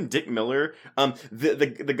 like fucking Dick Miller,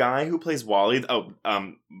 the guy who plays Wally. In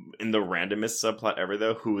the randomest subplot ever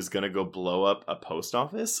though, who is gonna go blow up a post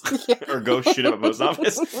office or go shoot up a post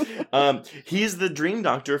office. He's the Dream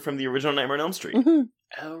Doctor from the original Nightmare on Elm Street. Mm-hmm.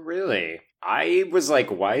 Oh, really? I was like,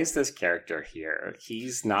 why is this character here?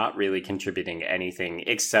 He's not really contributing anything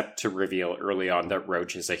except to reveal early on that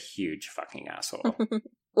Roach is a huge fucking asshole.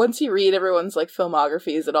 Once you read everyone's like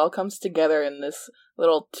filmographies, it all comes together in this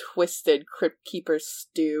little twisted Crypt Keeper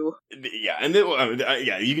stew. Yeah, and then,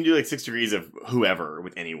 you can do like 6 degrees of whoever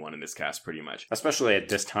with anyone in this cast, pretty much. Especially at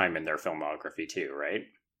this time in their filmography too, right?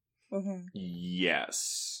 Mm-hmm.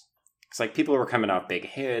 Yes. It's like people were coming off big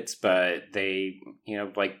hits, but they,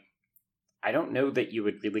 like, I don't know that you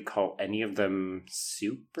would really call any of them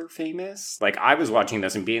super famous. Like, I was watching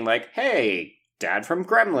this and being like, hey, dad from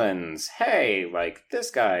Gremlins. Hey, like, this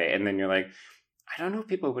guy. And then you're like, I don't know if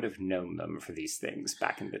people would have known them for these things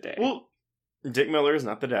back in the day. Well, Dick Miller is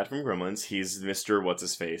not the dad from Gremlins. He's Mr.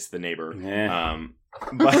 What's-His-Face, the neighbor.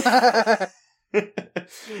 But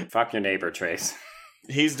fuck your neighbor, Trace.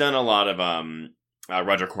 He's done a lot of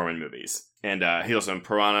Roger Corman movies. And he's also in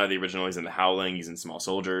Piranha, the original. He's in The Howling. He's in Small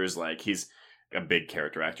Soldiers. Like, he's a big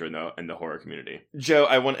character actor in the horror community. Joe,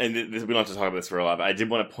 we don't have to talk about this for a lot, but I did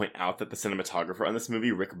want to point out that the cinematographer on this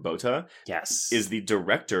movie, Rick Bota, is the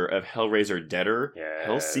director of Hellraiser Deader,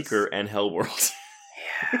 Hellseeker, and Hellworld.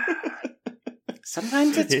 Yeah.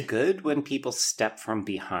 Sometimes it's good when people step from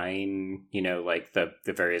behind, like the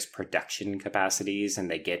various production capacities and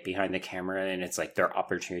they get behind the camera and it's like their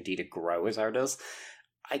opportunity to grow as artists.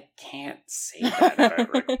 I can't say that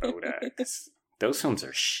about Rick Bota. Those films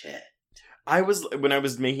are shit. When I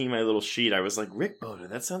was making my little sheet, I was like, Rick Bota,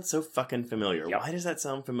 that sounds so fucking familiar. Yep. Why does that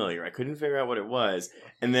sound familiar? I couldn't figure out what it was.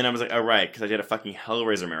 And then I was like, oh, right, because I did a fucking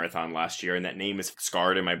Hellraiser marathon last year and that name is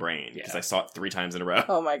scarred in my brain because I saw it 3 times in a row.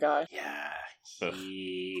 Oh my god. Yeah.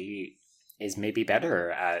 He is maybe better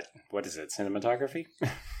at, what is it, cinematography?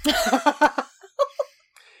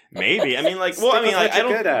 Maybe. I mean, like, well, I mean, like, I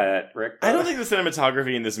don't good at Rick Bota. I don't think the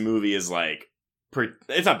cinematography in this movie is like,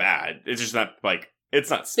 it's not bad. It's just not like, it's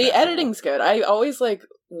not special. The editing's good. I always like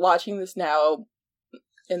watching this now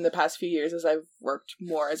in the past few years as I've worked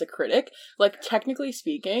more as a critic. Like, technically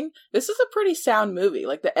speaking, this is a pretty sound movie.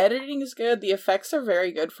 Like, the editing is good. The effects are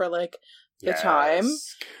very good for, like, the time.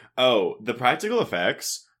 Oh, the practical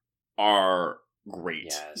effects are great.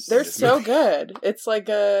 Yes. They're so good. It's like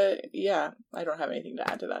I don't have anything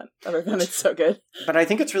to add to that other than it's so good. But I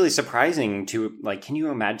think it's really surprising to, like, can you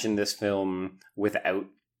imagine this film without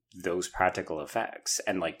those practical effects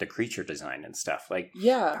and like the creature design and stuff? Like,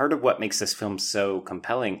 part of what makes this film so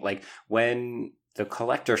compelling, like when the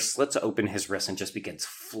collector slits open his wrist and just begins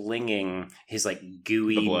flinging his like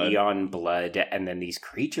gooey neon blood and then these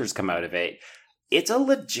creatures come out of it, it's a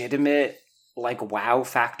legitimate like wow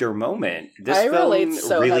factor moment. This film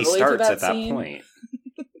really starts at that point.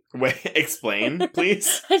 Wait, explain,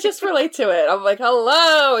 please. I just relate to it. I'm like,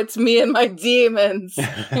 hello, it's me and my demons.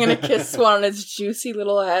 I'm gonna kiss one on its juicy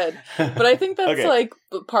little head. But I think that's like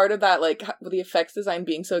part of that, like the effects design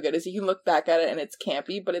being so good is you can look back at it and it's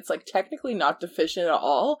campy, but it's like technically not deficient at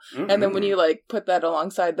all. Mm-hmm. And then when you like put that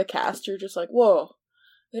alongside the cast, you're just like, whoa.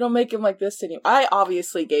 They don't make him like this anymore. I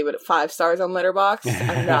obviously gave it 5 stars on Letterboxd.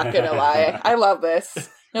 I'm not gonna lie. I love this.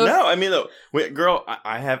 No, I mean, though, wait, girl,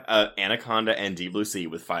 I have Anaconda and Deep Blue Sea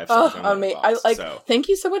with 5 stars on Letterboxd. Thank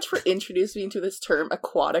you so much for introducing me to this term,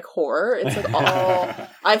 aquatic horror. It's like all...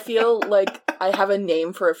 I feel like I have a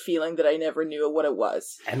name for a feeling that I never knew what it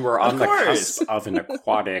was. And we're on the cusp of an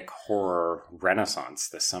aquatic horror renaissance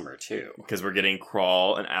this summer, too. Because we're getting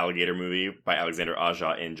Crawl, an alligator movie by Alexander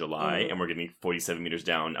Aja in July, and we're getting 47 Meters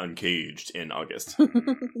Down, Uncaged in August.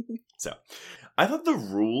 So, I thought the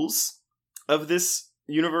rules of this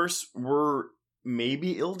universe were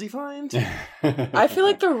maybe ill-defined. I feel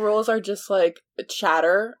like the rules are just like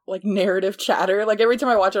chatter, like narrative chatter. Like every time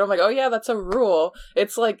I watch it, I'm like, oh yeah, that's a rule.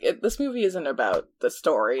 It's like this movie isn't about the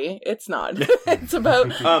story. It's not. It's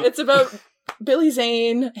about Billy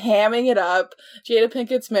Zane hamming it up, Jada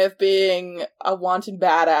Pinkett Smith being a wanted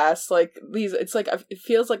badass. Like these, it's like it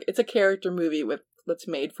feels like it's a character movie with that's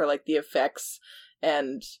made for like the effects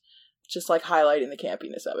and just like highlighting the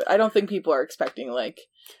campiness of it. I don't think people are expecting like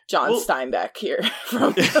John Steinbeck here.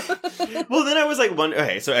 From Well, then I was like,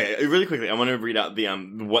 okay, so really quickly, I want to read out the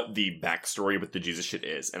what the backstory with the Jesus shit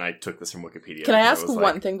is, and I took this from Wikipedia. Can I ask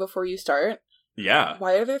one thing before you start? Yeah.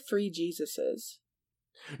 Why are there 3 Jesuses?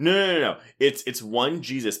 No. It's one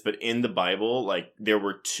Jesus, but in the Bible, like there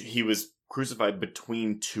were he was crucified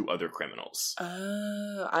between 2 other criminals.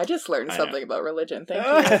 I just learned something about religion. Thank you.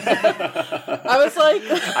 I was like...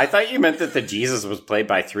 I thought you meant that the Jesus was played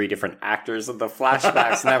by 3 different actors in the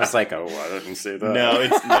flashbacks, and I was like, oh, I didn't see that. No,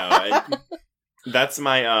 that's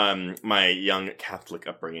my my young Catholic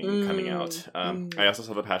upbringing coming out. I also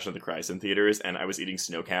saw The Passion of the Christ in theaters, and I was eating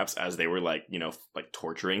snow caps as they were like, like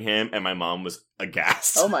torturing him, and my mom was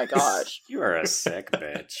aghast. Oh my gosh. You are a sick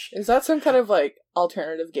bitch. Is that some kind of like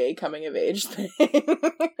alternative gay coming of age thing?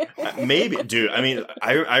 Maybe, dude. I mean,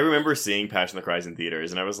 I remember seeing Passion of the Christ in theaters,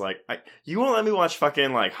 and I was like, you won't let me watch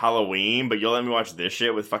fucking like Halloween, but you'll let me watch this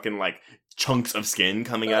shit with fucking like chunks of skin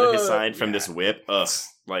coming out of his side from this whip. Ugh.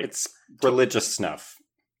 Like it's religious snuff.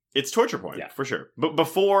 It's torture porn, for sure. But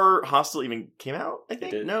before Hostel even came out, I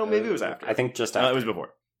think. No, maybe it was after. I think just after. No, it was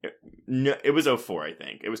before. No, it was 2004, I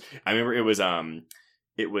think. I remember it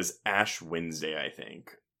was Ash Wednesday, I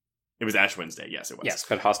think. It was Ash Wednesday, yes, it was. Yes,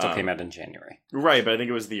 but Hostel came out in January. Right, but I think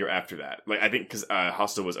it was the year after that. Like, I think because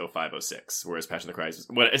Hostel was 05-06, whereas Passion of the Christ was...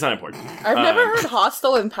 Well, it's not important. I've never heard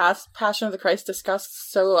Hostel and Passion of the Christ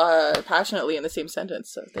discussed so passionately in the same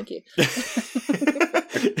sentence, so thank you.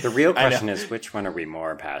 The real question is, which one are we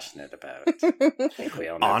more passionate about? I think we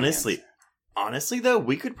all know Honestly, though,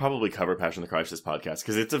 we could probably cover Passion of the Christ this podcast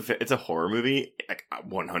because it's a horror movie, like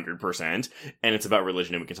 100%, and it's about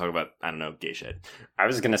religion, and we can talk about, I don't know, gay shit. I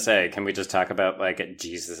was gonna say, can we just talk about like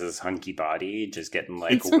Jesus's hunky body just getting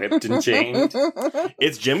like whipped and chained?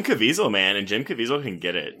 It's Jim Caviezel, man, and Jim Caviezel can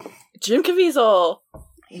get it. Jim Caviezel.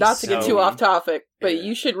 Not to get too off topic, but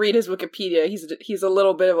you should read his Wikipedia. He's a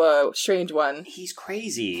little bit of a strange one. He's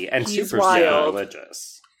crazy and he's super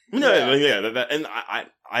religious. No, and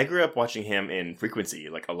I grew up watching him in Frequency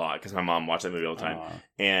like a lot because my mom watched that movie all the time,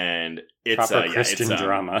 and it's proper Christian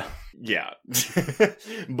drama. Yeah,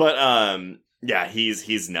 but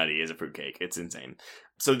he's nutty as a fruitcake. It's insane.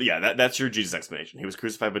 So yeah, that's your Jesus explanation. He was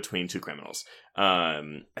crucified between 2 criminals.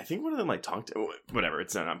 I think one of them like talked. Whatever,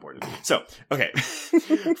 it's not important. So okay,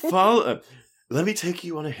 let me take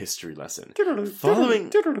you on a history lesson.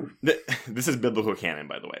 Following this is biblical canon,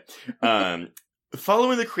 by the way.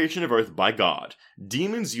 Following the creation of Earth by God,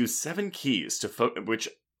 demons use 7 keys to which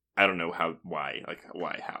I don't know how.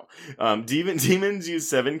 Demons use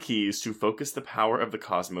 7 keys to focus the power of the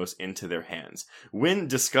cosmos into their hands. When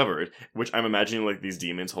discovered, which I'm imagining like these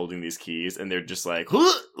demons holding these keys, and they're just like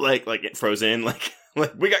frozen, like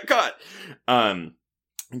we got caught.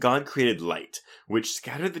 God created light, which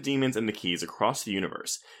scattered the demons and the keys across the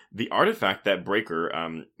universe. The artifact that Breaker,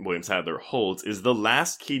 William Sadler, holds is the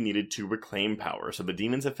last key needed to reclaim power, so the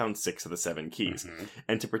demons have found 6 of the 7 keys. Mm-hmm.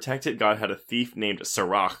 And to protect it, God had a thief named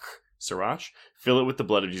Sirach, fill it with the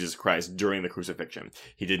blood of Jesus Christ during the crucifixion.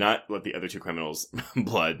 He did not let the other 2 criminals'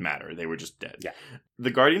 blood matter. They were just dead. Yeah. The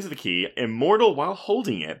guardians of the key, immortal while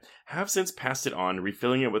holding it, have since passed it on,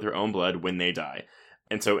 refilling it with their own blood when they die.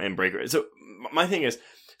 And Breaker... So, my thing is...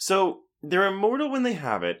 So, they're immortal when they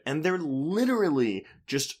have it, and they're literally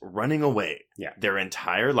just running away their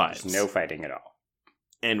entire lives. There's no fighting at all.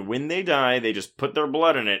 and when they die, they just put their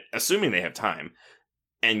blood in it, assuming they have time,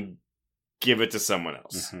 and give it to someone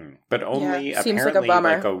else. Mm-hmm. But only seems apparently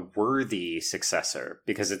like a worthy successor,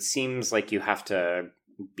 because it seems like you have to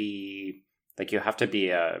be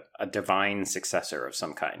a divine successor of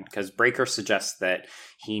some kind, because Breaker suggests that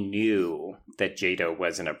he knew that Jada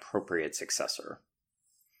was an appropriate successor.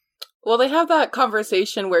 Well, they have that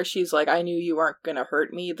conversation where she's like, I knew you weren't gonna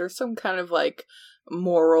hurt me. There's some kind of like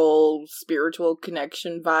moral, spiritual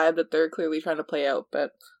connection vibe that they're clearly trying to play out,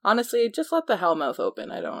 but honestly, just let the hellmouth open.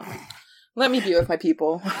 Let me be with my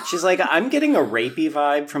people. She's like, I'm getting a rapey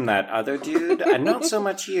vibe from that other dude, and not so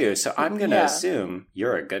much you, so I'm gonna assume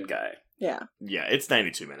you're a good guy. Yeah. Yeah, it's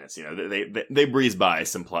 92 minutes. You know, they breeze by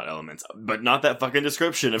some plot elements, but not that fucking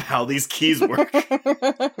description of how these keys work.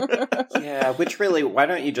 Yeah, which really, why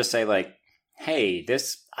don't you just say, like, hey,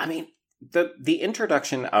 the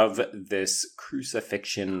introduction of this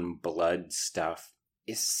crucifixion blood stuff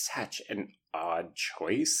is such an odd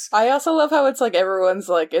choice. I also love how it's like everyone's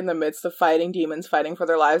like in the midst of fighting demons, fighting for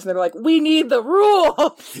their lives, and they're like, we need the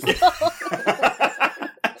rules!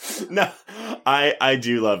 No, I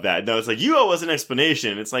do love that. No, it's like, you owe us an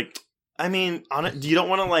explanation. It's like, I mean, you don't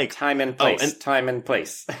want to like... Time and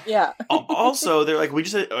place. Yeah. Also, they're like, we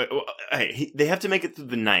just... they have to make it through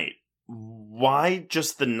the night. Why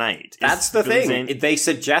just the night? That's the thing. They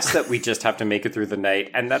suggest that we just have to make it through the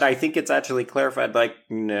night, and that I think it's actually clarified, like,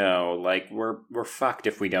 no, like, we're fucked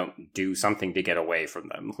if we don't do something to get away from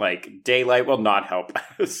them. Like, daylight will not help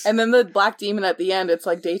us. And then the black demon at the end, it's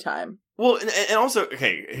like daytime. Well, and also,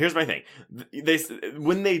 okay, here's my thing.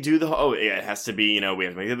 When they do it has to be, you know, we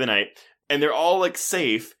have to make it the night, and they're all, like,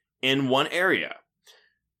 safe in one area.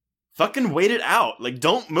 Fucking wait it out. Like,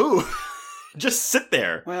 don't move. Just sit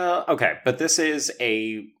there. Well, okay, but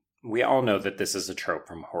we all know that this is a trope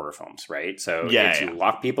from horror films, right? So you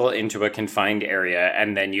lock people into a confined area,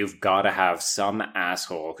 and then you've got to have some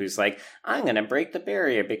asshole who's like, I'm going to break the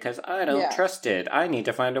barrier because I don't trust it. I need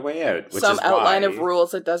to find a way out. Some outline of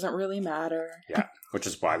rules that doesn't really matter. Yeah, which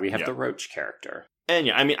is why we have the Roach character. And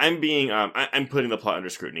yeah, I mean, I'm putting the plot under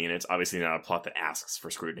scrutiny, and it's obviously not a plot that asks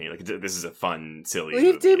for scrutiny. Like, this is a fun, silly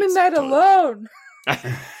Leave movie. Demon Knight alone!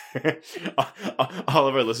 All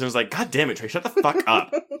of our listeners are like, God damn it, Trey, shut the fuck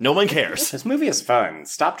up. No one cares. This movie is fun.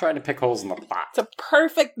 Stop trying to pick holes in the plot. It's a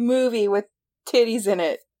perfect movie with titties in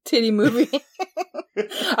it. Titty movie.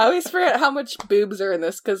 I always forget how much boobs are in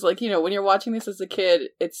this, because, like, you know, when you're watching this as a kid,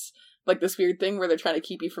 it's like this weird thing where they're trying to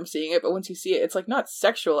keep you from seeing it, but once you see it, it's like not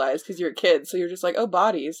sexualized because you're a kid, so you're just like, oh,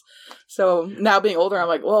 bodies. So now being older, I'm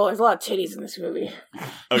like, well, there's a lot of titties in this movie.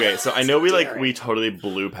 Okay, so I know we totally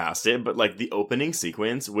blew past it, but like the opening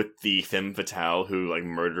sequence with the femme fatale who like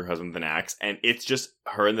murdered her husband with an axe, and it's just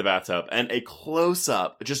her in the bathtub and a close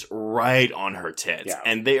up just right on her tits,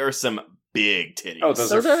 and they are some big titties. Oh,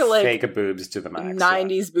 those are like fake boobs to the max.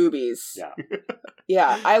 90s boobies. Yeah.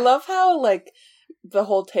 Yeah, I love how like the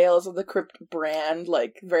whole Tales of the Crypt brand,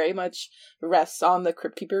 like, very much rests on the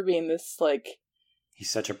Crypt Keeper being this, like...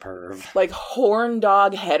 He's such a perv. Like, horn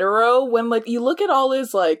dog hetero, when, like, you look at all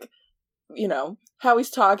his, like, you know, how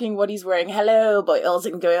he's talking, what he's wearing, hello, boys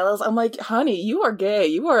and girls, I'm like, honey, you are gay.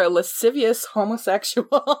 You are a lascivious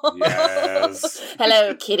homosexual. Yes.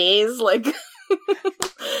 Hello, kitties. Like,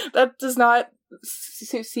 that does not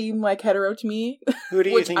seem like hetero to me. Who do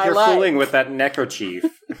you think you're fooling with that neckerchief?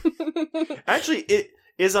 Actually,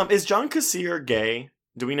 is John Kassir gay?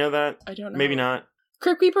 Do we know that? I don't know. Maybe not.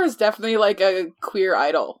 Crypt Keeper is definitely like a queer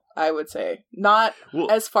idol, I would say. Not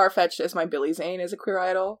as far-fetched as my Billy Zane is a queer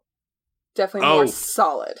idol. Definitely more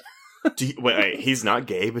solid. Wait, he's not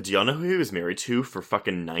gay, but do y'all know who he was married to for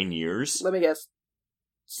fucking 9 years? Let me guess.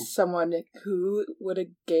 Someone who would a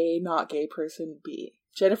gay, not gay person be?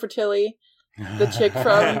 Jennifer Tilly? The chick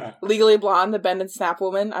from Legally Blonde, the Bend and Snap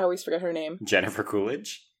woman. I always forget her name. Jennifer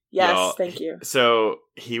Coolidge? Yes, thank you. So,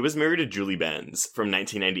 he was married to Julie Benz from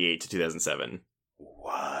 1998 to 2007.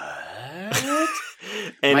 What?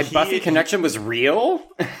 And my Buffy connection was real?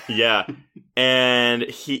 Yeah.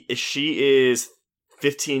 And she is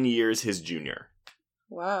 15 years his junior.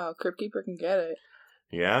 Wow, Crypt Keeper can get it.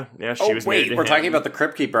 Yeah, she was married to we're him. talking about the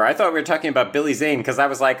Crypt Keeper. I thought we were talking about Billy Zane, because I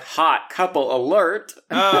was like, hot couple alert.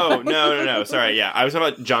 Oh, no. Sorry, yeah. I was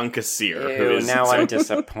talking about John Kassir. I'm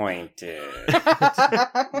disappointed.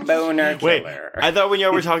 Boner killer. Wait, I thought when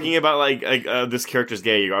y'all were talking about, like this character's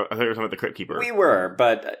gay, I thought you were talking about the Crypt Keeper. We were,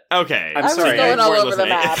 but... Okay. I'm sorry. I was going all over the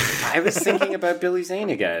map. I was thinking about Billy Zane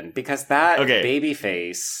again, because that baby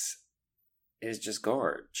face... is just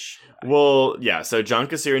gorge. Well, yeah, so John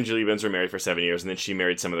Kassir and Julie Benz were married for 7 years, and then she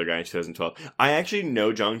married some other guy in 2012. I actually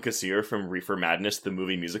know John Kassir from Reefer Madness, the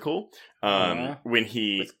movie musical. When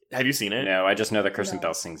he... Have you seen it? No, I just know that Kristen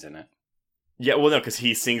Bell sings in it. Yeah, well, no, because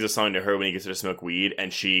he sings a song to her when he gets her to smoke weed,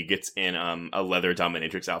 and she gets in a leather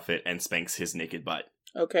dominatrix outfit and spanks his naked butt.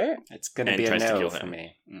 Okay. It's gonna be a no for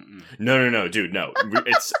me. Mm-mm. No, dude, no.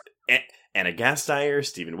 It's Anna Gasteyer,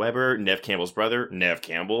 Steven Weber, Nev Campbell's brother, Nev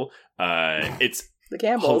Campbell. It's the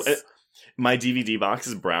Campbells. My DVD box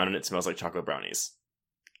is brown and it smells like chocolate brownies.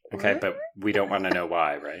 Okay, but we don't want to know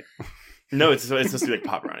why, right? No, it's supposed to be like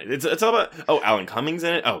pop brownies. It's all about... Oh, Alan Cumming's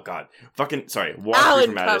in it? Oh, God. Fucking... Sorry. Walk Alan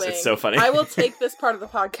through Madness. It's so funny. I will take this part of the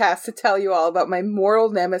podcast to tell you all about my mortal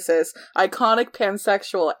nemesis, iconic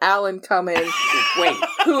pansexual Alan Cumming. Wait,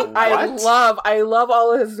 who what? I love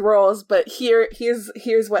all of his roles, but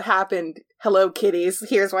here's what happened. Hello, kitties.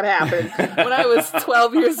 Here's what happened. When I was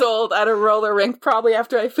 12 years old at a roller rink, probably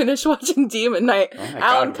after I finished watching Demon Knight, Oh my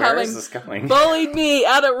Alan God, where Cumming is this going? bullied me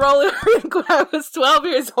at a roller rink when I was 12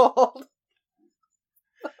 years old.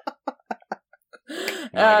 Oh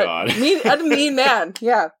my God. A mean man.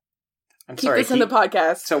 Yeah. I'm Keep sorry, this in the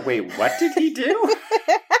podcast. So wait, what did he do?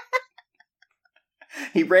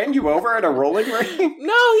 He ran you over at a rolling ring?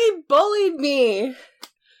 No, he bullied me.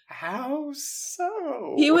 How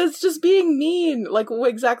so? He was just being mean, like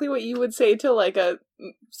exactly what you would say to like a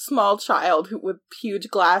small child with huge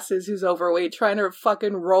glasses who's overweight trying to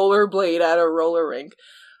fucking rollerblade at a roller rink.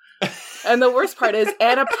 And the worst part is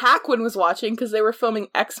Anna Paquin was watching because they were filming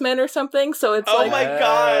X-Men or something. So it's Oh my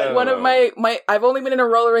God. one of my I've only been in a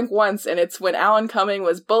roller rink once, and it's when Alan Cumming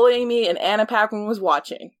was bullying me and Anna Paquin was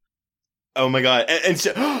watching. Oh my God. And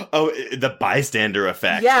she, the bystander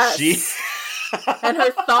effect. Yes. And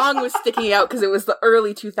her thong was sticking out because it was the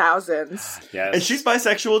early 2000s. Yes. And she's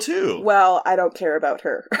bisexual too. Well, I don't care about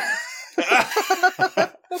her.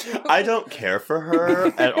 I don't care for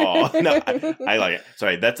her at all. No, I like it.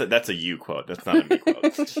 Sorry, that's a you quote. That's not a me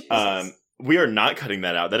quote. We are not cutting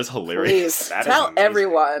that out. That is hilarious. Please, tell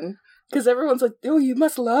everyone. Because everyone's like, oh, you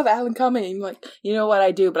must love Alan Cumming. I'm like, you know what,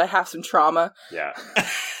 I do, but I have some trauma. Yeah.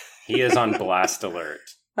 He is on blast alert.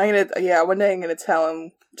 One day I'm gonna tell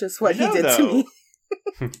him just what he did to me.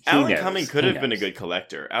 Alan Cumming could have been a good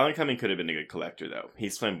collector. Alan Cumming could have been a good collector, though.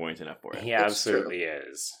 He's flamboyant enough for it. He absolutely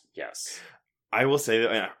is. Yes. I will say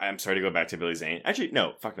that I'm sorry to go back to Billy Zane. Actually,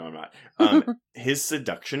 no, fuck no, I'm not. His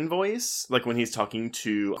seduction voice, like when he's talking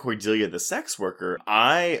to Cordelia, the sex worker,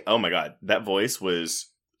 oh my God, that voice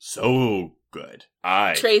was so good.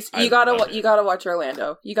 Trace, you gotta watch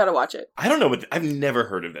Orlando. You gotta watch it. I don't know I've never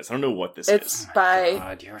heard of this. I don't know what this is. It's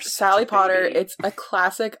by Sally Potter. Baby. It's a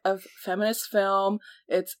classic of feminist film.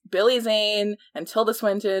 It's Billy Zane and Tilda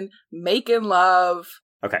Swinton making love.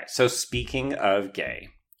 Okay, so speaking of gay,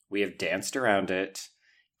 we have danced around it.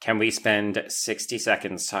 Can we spend 60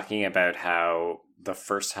 seconds talking about how the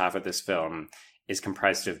first half of this film is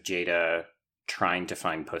comprised of Jada trying to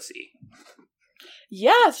find pussy?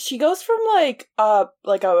 Yes, she goes from like a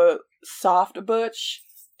soft butch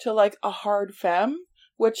to like a hard femme,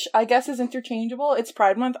 which I guess is interchangeable. It's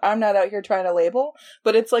Pride Month. I'm not out here trying to label,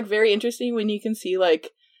 but it's like very interesting when you can see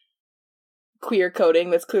like queer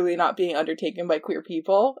coding that's clearly not being undertaken by queer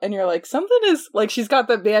people, and you're like, something is like, she's got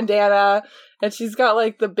the bandana and she's got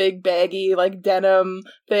like the big baggy like denim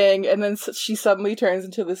thing, and then she suddenly turns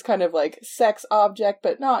into this kind of like sex object,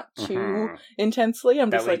 but not too intensely.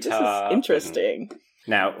 I'm just like, this is interesting.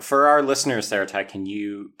 Now, for our listeners, Sarah-Tai, can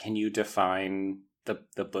you define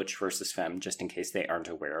the butch versus femme, just in case they aren't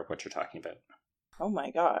aware of what you're talking about? Oh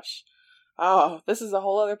my gosh. Oh, this is a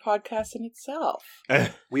whole other podcast in itself.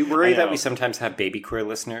 We worry that we sometimes have baby queer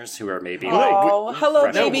listeners who are maybe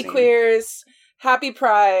hello, baby queers. Happy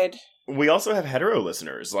Pride. We also have hetero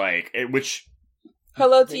listeners, which...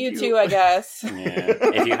 Hello to you too, I guess. Yeah,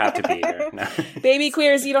 if you have to be here. No. Baby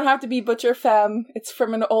queers, you don't have to be butch or femme. It's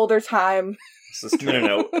from an older time.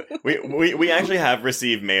 No. We actually have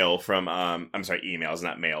received mail from emails,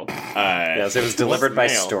 not mail. Yes, it was delivered by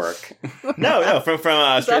mail? Stork. No, from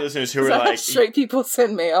straight listeners who were like, straight people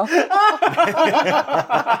send mail. We're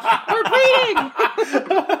reading.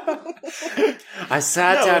 I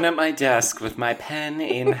sat down at my desk with my pen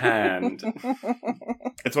in hand.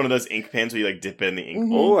 It's one of those ink pens where you like dip it in the ink.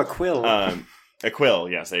 Mm-hmm. Oh, a quill. A quill,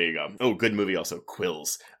 yes, there you go. Oh, good movie also,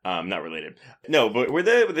 Quills. Not related. No, but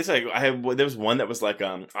there was one that was like,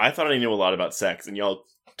 I thought I knew a lot about sex, and y'all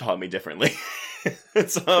taught me differently.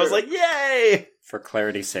 So I was like, yay! For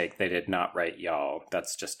clarity's sake, they did not write y'all.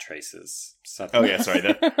 That's just Trace's. Oh yeah, sorry.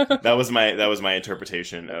 That was my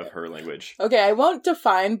interpretation of her language. Okay, I won't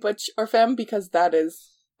define butch or femme because that is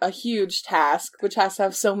a huge task, which has to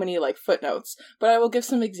have so many, like, footnotes. But I will give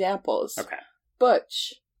some examples. Okay.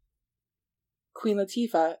 Butch. Queen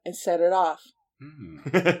Latifah, and Set It Off.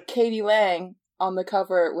 Katie Lang on the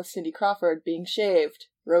cover with Cindy Crawford being shaved.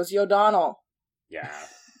 Rosie O'Donnell. Yeah.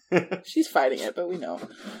 She's fighting it, but we know.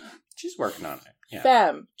 She's working on it. Yeah.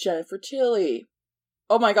 Femme. Jennifer Tilly.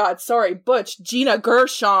 Oh my god, sorry, Butch. Gina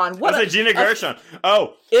Gershon. What? I said Gina Gershon.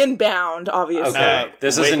 Oh. Inbound, obviously. Okay,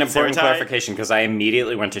 this is an important Sarah-Tai? clarification because I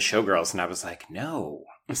immediately went to Showgirls and I was like, no.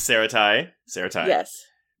 Sarah-Tai. Yes.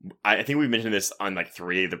 I think we've mentioned this on like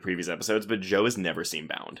 3 of the previous episodes, but Joe has never seen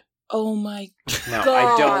Bound. Oh my No,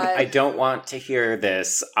 god. I don't want to hear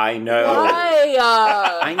this. I know. Why?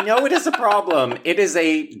 I know it is a problem. It is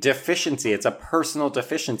a deficiency. It's a personal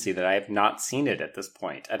deficiency that I have not seen it at this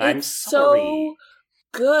point. And I'm sorry. So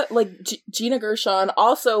good. Like, Gina Gershon,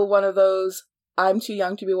 also one of those, I'm too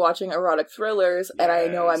young to be watching erotic thrillers, and I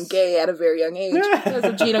know I'm gay at a very young age because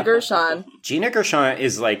of Gina Gershon. Gina Gershon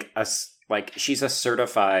is she's a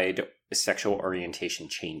certified sexual orientation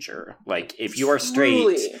changer. Like, if you are straight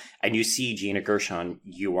Truly. and you see Gina Gershon,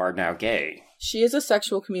 you are now gay. She is a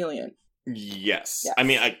sexual chameleon. Yes. Yes. I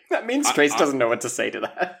mean, That means Straits doesn't know what to say to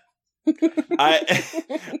that.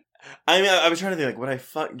 I was trying to think, like, would I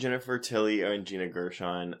fuck Jennifer Tilly or Gina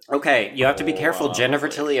Gershon? Okay, you have to be careful. Jennifer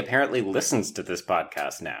Tilly apparently listens to this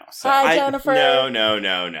podcast now. So. Hi, Jennifer. No.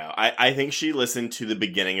 I think she listened to the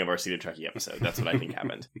beginning of our Cedar Truckee episode. That's what I think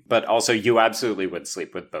happened. But also, you absolutely would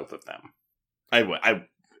sleep with both of them. I would.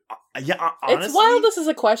 Yeah, honestly. It's wild this is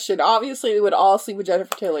a question. Obviously, we would all sleep with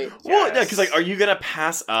Jennifer Tilly. Well, Yes. yeah, because, like, are you going to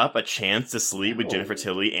pass up a chance to sleep with Jennifer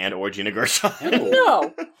Tilly and or Gina Gershon?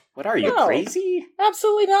 No. What are you, No. crazy?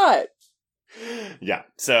 Absolutely not. Yeah,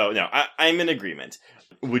 so, no, I'm in agreement.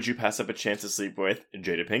 Would you pass up a chance to sleep with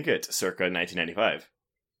Jada Pinkett, circa 1995?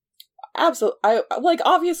 Absolutely.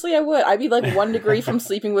 Obviously I would. I'd be like 1 degree from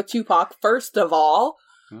sleeping with Tupac, first of all.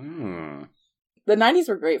 Hmm. The 90s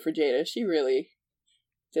were great for Jada. She really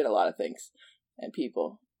did a lot of things. And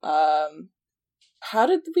people. How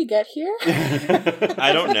did we get here?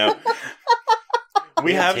 I don't know.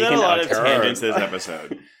 We have done a lot of tangents this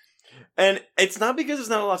episode. And it's not because there's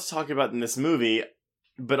not a lot to talk about in this movie,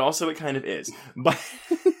 but also it kind of is. But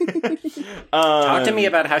Talk to me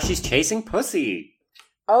about how she's chasing pussy.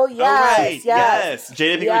 Oh, yes. Yes.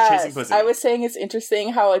 Jada Pinkett was chasing pussy. I was saying it's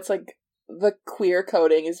interesting how it's like the queer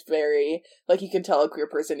coding is very, like, you can tell a queer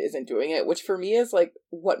person isn't doing it, which for me is like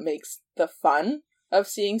what makes the fun of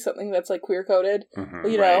seeing something that's like queer coded. Mm-hmm,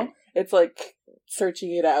 You know? It's like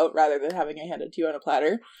searching it out rather than having it handed to you on a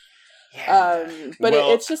platter. Yeah. But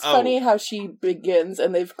it's just funny how she begins,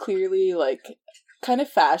 and they've clearly like kind of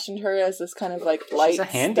fashioned her as this kind of like light a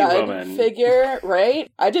handy stud woman. figure,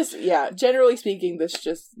 right? Generally speaking, this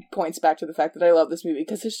just points back to the fact that I love this movie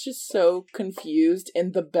because it's just so confused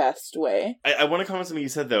in the best way. I want to comment on something you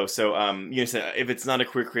said though. So, you said if it's not a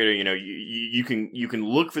queer creator, you can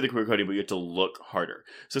look for the queer coding, but you have to look harder.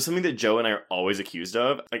 So something that Joe and I are always accused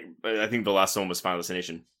of, like I think the last one was Final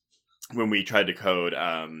Destination, when we tried to code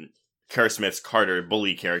Kara Smith's Carter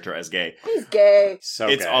bully character as gay. He's gay. So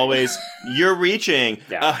It's gay. always, you're reaching.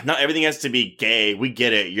 Yeah. Not everything has to be gay. We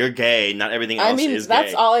get it. You're gay. Not everything else is gay.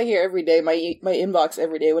 That's all I hear every day. My inbox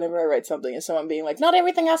every day whenever I write something is someone being like, not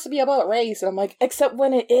everything has to be about race. And I'm like, except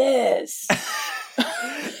when it is.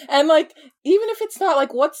 And like, even if it's not,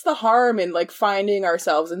 like, what's the harm in like finding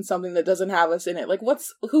ourselves in something that doesn't have us in it? Like,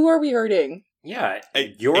 who are we hurting? Yeah,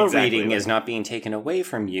 your Exactly, reading right. is not being taken away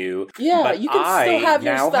from you. Yeah, but you can still have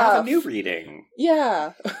your now stuff. have a new reading.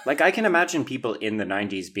 Yeah. Like, I can imagine people in the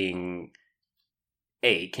 90s being,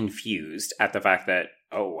 confused at the fact that,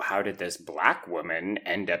 oh, how did this black woman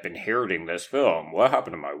end up inheriting this film? What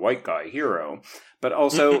happened to my white guy hero? But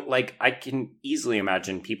also, like, I can easily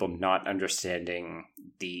imagine people not understanding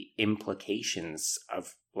the implications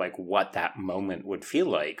of, like, what that moment would feel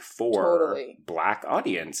like for Totally. black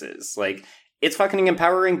audiences. Like, it's fucking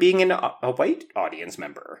empowering being a white audience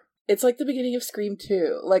member. It's like the beginning of Scream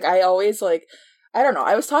 2. Like, I always, like, I don't know.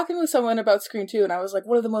 I was talking with someone about Scream 2, and I was like,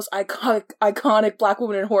 one of the most iconic black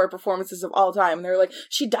woman in horror performances of all time. And they were like,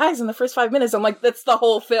 she dies in the first 5 minutes. I'm like, that's the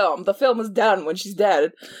whole film. The film is done when she's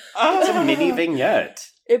dead. It's a mini vignette.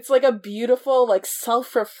 It's like a beautiful, like,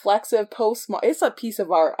 self-reflexive it's a piece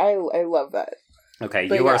of art. I love that. Okay,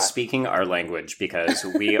 But you yeah. are speaking our language because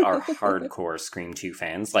we are hardcore Scream 2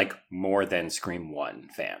 fans, like more than Scream 1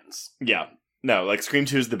 fans. Yeah. No, like Scream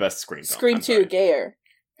 2 is the best Scream film. Scream I'm 2, sorry. gayer.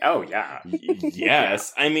 Oh, yeah.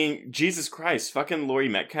 Yes. I mean, Jesus Christ, fucking Laurie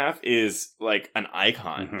Metcalf is like an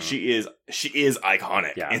icon. Mhm. She is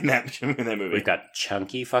iconic in that movie. We've got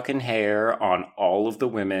chunky fucking hair on all of the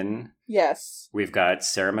women. Yes. We've got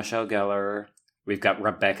Sarah Michelle Gellar. We've got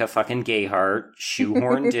Rebecca fucking Gayheart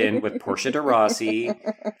shoehorned in with Portia de Rossi.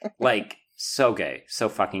 Like, so gay. So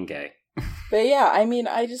fucking gay. But yeah, I mean,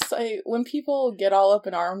 when people get all up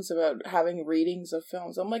in arms about having readings of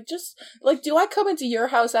films, I'm like, do I come into your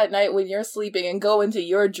house at night when you're sleeping and go into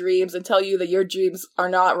your dreams and tell you that your dreams are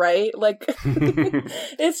not right? Like,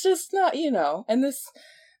 it's just not, and this,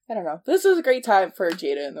 I don't know. This is a great time for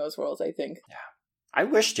Jada in those worlds, I think. Yeah. I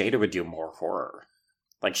wish Jada would do more horror.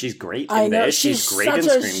 Like, she's great in I know, this. She's great in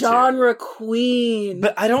such Scream a genre queen.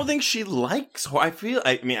 But I don't think she likes horror.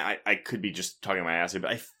 I could be just talking my ass here,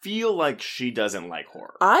 but I feel like she doesn't like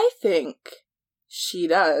horror. I think she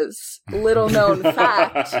does. Little known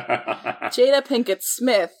fact, Jada Pinkett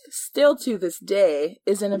Smith, still to this day,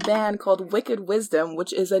 is in a band called Wicked Wisdom,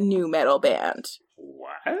 which is a nu metal band.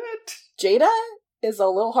 What? Jada is a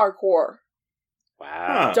little hardcore.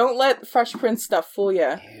 Wow. Don't let Fresh Prince stuff fool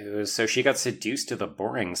you. Ew, so she got seduced to the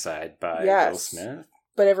boring side by Will Smith?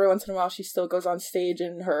 But every once in a while she still goes on stage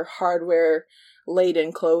in her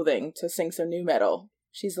hardware-laden clothing to sing some nu metal.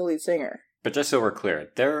 She's the lead singer. But just so we're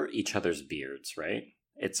clear, they're each other's beards, right?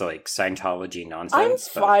 It's like Scientology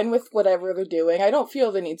nonsense. I'm fine with whatever they're doing. I don't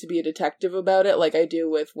feel the need to be a detective about it like I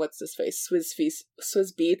do with, Swizz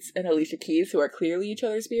Beatz and Alicia Keys, who are clearly each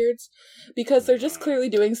other's beards. Because they're just clearly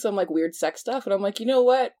doing some, like, weird sex stuff. And I'm like, you know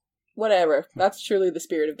what? Whatever. That's truly the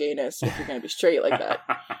spirit of gayness if you're going to be straight like that.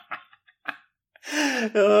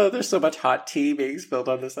 Oh, there's so much hot tea being spilled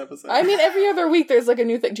on this episode. I mean, every other week there's like a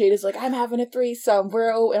new thing. Jada's like, I'm having a threesome,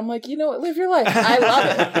 bro. And I'm like, you know what? Live your life. I love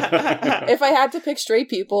it. If I had to pick straight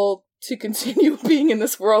people to continue being in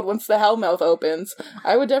this world once the Hellmouth opens,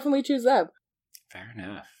 I would definitely choose them. Fair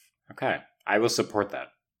enough. Okay. I will support that.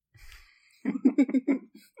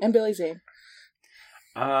 And Billy Zane.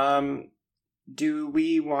 Do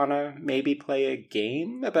we want to maybe play a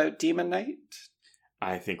game about Demon Knight?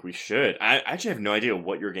 I think we should. I actually have no idea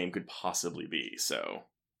what your game could possibly be, so...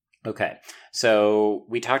 Okay, so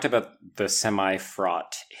we talked about the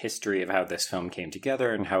semi-fraught history of how this film came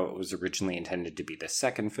together and how it was originally intended to be the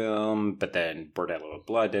second film, but then Bordello of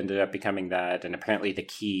Blood ended up becoming that, and apparently the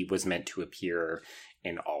key was meant to appear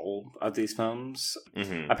in all of these films.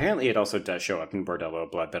 Mm-hmm. Apparently it also does show up in Bordello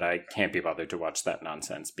of Blood, but I can't be bothered to watch that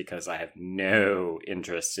nonsense because I have no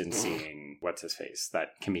interest in seeing, what's-his-face,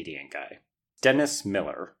 that comedian guy. Dennis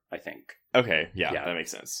Miller, I think. Okay, yeah, that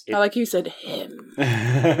makes sense. I like you said him.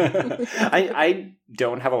 I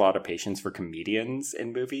don't have a lot of patience for comedians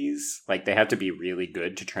in movies. Like, they have to be really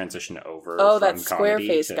good to transition over from that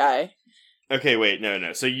Squareface guy. Okay, wait,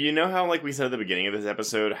 no. So you know how, like we said at the beginning of this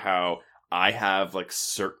episode, how I have, like,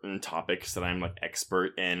 certain topics that I'm, like,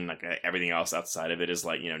 expert in, like, everything else outside of it is,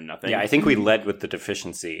 like, nothing. Yeah, I think we led with the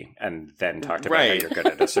deficiency and then talked about how you're good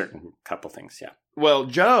at a certain couple things, yeah. Well,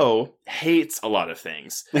 Joe hates a lot of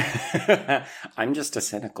things. I'm just a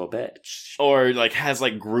cynical bitch. Or, like, has,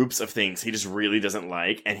 like, groups of things he just really doesn't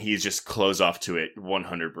like, and he's just closed off to it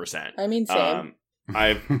 100%. I mean, same.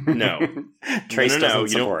 No. Trace doesn't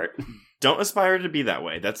support. Don't aspire to be that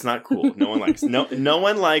way. That's not cool. No one likes no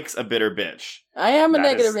one likes a bitter bitch. I am a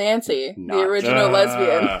negative Nancy, the original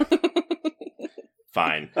lesbian.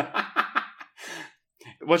 Fine.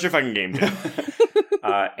 What's your fucking game, Jim?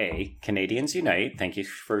 A, Canadians Unite. Thank you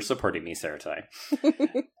for supporting me, Sarah-Tai.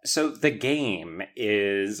 So the game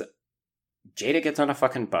is Jada gets on a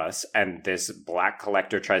fucking bus and this black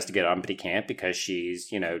collector tries to get on, but he can't because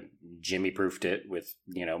she's, Jimmy-proofed it with,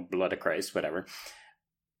 blood of Christ, whatever.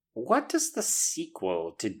 What does the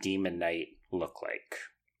sequel to Demon Knight look like?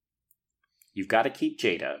 You've got to keep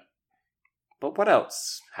Jada. But what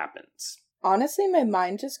else happens? Honestly, my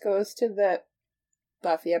mind just goes to the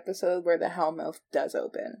Buffy episode where the Hellmouth does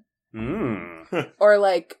open. Or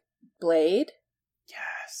like Blade.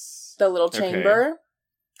 Yes. The little chamber.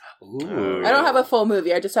 Ooh. I don't have a full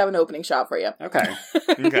movie. I just have an opening shot for you. Okay.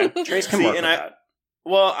 Trace can See, work with that.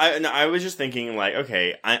 Well, I was just thinking, like,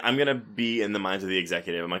 okay, I'm going to be in the minds of the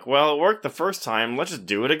executive. I'm like, well, it worked the first time. Let's just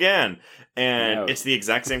do it again. And it's the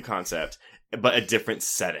exact same concept, but a different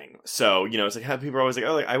setting. So, it's like how people are always like,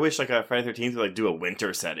 oh, like, I wish, like, a Friday the 13th would, like, do a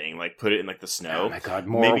winter setting. Like, put it in, like, the snow. Oh, my God.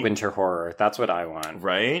 More winter horror. That's what I want.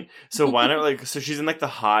 Right? So why not, like, so she's in, like, the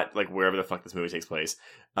hot, like, wherever the fuck this movie takes place.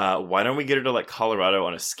 Why don't we get her to, like, Colorado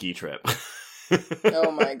on a ski trip?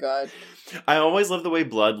 Oh my God. I always love the way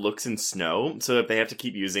blood looks in snow, so that they have to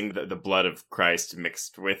keep using the blood of Christ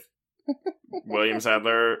mixed with William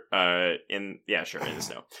Sadler in the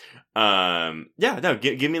snow.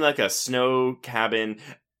 Give me like a snow cabin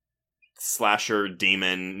slasher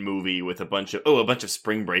demon movie with a bunch of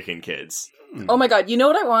spring breaking kids. Oh my God, you know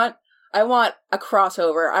what I want? I want a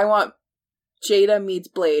crossover. I want Jada meets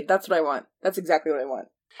Blade. That's what I want. That's exactly what I want.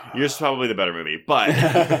 Yours is probably the better movie, but...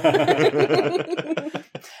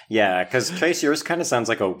 Yeah, because Trace, yours kind of sounds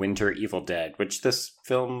like a winter Evil Dead, which this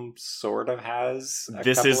film sort of has.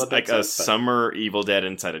 This is like a summer Evil Dead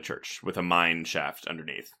inside a church with a mine shaft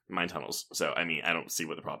underneath, mine tunnels. So, I mean, I don't see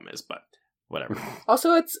what the problem is, but whatever.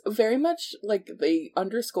 Also, it's very much like they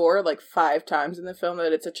underscore like 5 times in the film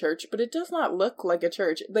that it's a church, but it does not look like a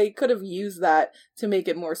church. They could have used that to make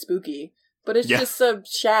it more spooky, but it's just a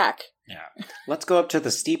shack. Yeah. Let's go up to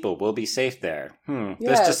the steeple. We'll be safe there. Yes.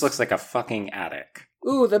 This just looks like a fucking attic.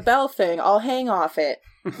 Ooh, the bell thing. I'll hang off it.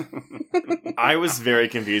 I was very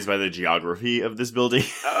confused by the geography of this building.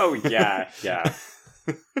 Oh, yeah.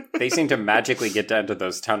 They seem to magically get down to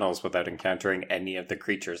those tunnels without encountering any of the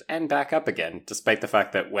creatures and back up again, despite the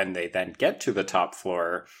fact that when they then get to the top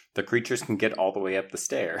floor, the creatures can get all the way up the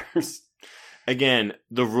stairs. Again,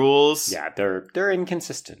 the rules... Yeah, they're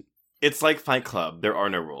inconsistent. It's like Fight Club. There are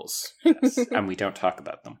no rules. Yes, and we don't talk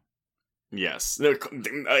about them. Yes.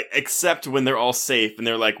 Except when they're all safe and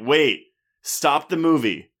they're like, wait, stop the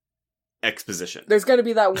movie. Exposition. There's going to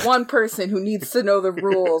be that one person who needs to know the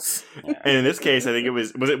rules. Yeah. And in this case, I think it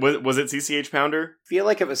was it CCH Pounder? I feel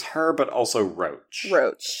like it was her, but also Roach.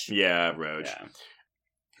 Yeah, Roach. Yeah.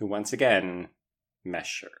 Who once again,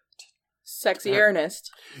 mesh shirt. Sexy Ernest.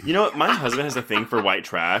 You know what? My husband has a thing for white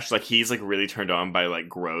trash. Like, he's, like, really turned on by, like,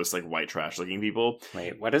 gross, like, white trash-looking people.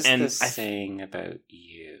 Wait, what is this saying about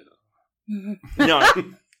you? No,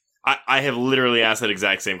 I have literally asked that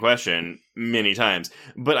exact same question many times.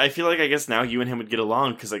 But I feel like, I guess now you and him would get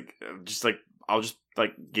along, because, like, I'll just,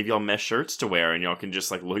 like, give y'all mesh shirts to wear, and y'all can just,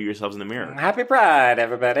 like, look at yourselves in the mirror. Happy Pride,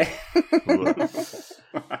 everybody.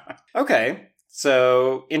 Okay,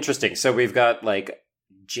 so, interesting. So we've got, like,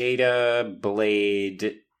 Jada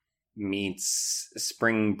Blade meets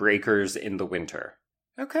Spring Breakers in the winter.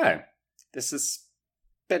 Okay. This has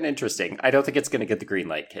been interesting. I don't think it's going to get the green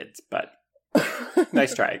light, kids, but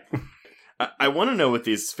nice try. I want to know what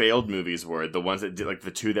these failed movies were. The ones that did, like,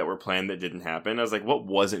 the 2 that were planned that didn't happen. I was like, what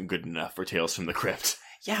wasn't good enough for Tales from the Crypt?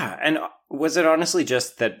 Yeah, and was it honestly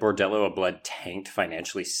just that Bordello of Blood tanked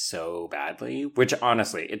financially so badly? Which,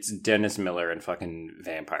 honestly, it's Dennis Miller and fucking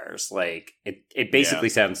vampires. Like, it basically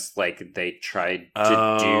sounds like they tried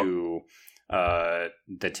to do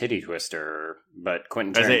the Titty Twister, but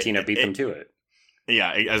Quentin Tarantino beat them to it.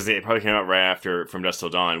 Yeah, as it probably came out right after From Dusk Till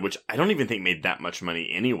Dawn, which I don't even think made that much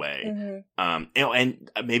money anyway. Mm-hmm.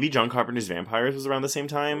 And maybe John Carpenter's Vampires was around the same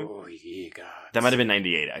time. Oh, yeah, God. That might have been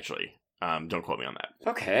 98, actually. Don't quote me on that.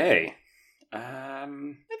 Okay. I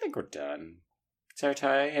think we're done.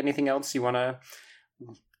 Sarah-Tai, anything else you wanna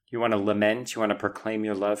lament? You wanna proclaim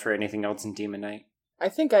your love for anything else in Demon Knight? I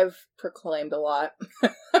think I've proclaimed a lot.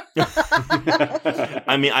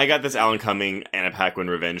 I mean, I got this Alan Cumming Anna Paquin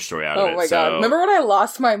revenge story out of it. Oh my god. Remember when I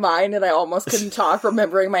lost my mind and I almost couldn't talk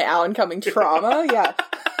remembering my Alan Cumming trauma? Yeah.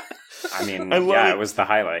 I mean, it was the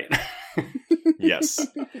highlight. Yes.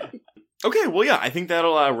 Okay, well, yeah, I think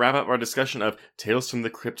that'll wrap up our discussion of Tales from the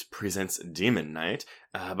Crypt Presents Demon Knight.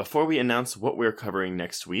 Before we announce what we're covering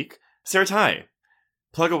next week, Sarah-Tai,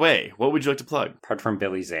 plug away. What would you like to plug? Apart from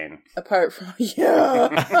Billy Zane. Apart from... Yeah.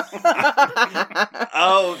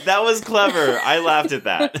 Oh, that was clever. I laughed at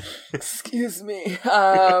that. Excuse me.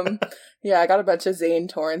 Yeah, I got a bunch of Zane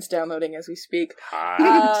torrents downloading as we speak.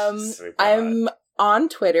 I'm on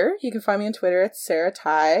Twitter. You can find me on Twitter. It's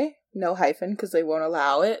Sarah-Tai. No hyphen, because they won't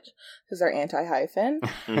allow it, because they're anti-hyphen.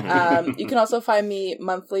 You can also find me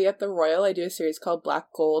monthly at the Royal. I do a series called Black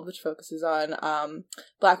Gold, which focuses on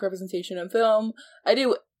Black representation in film. I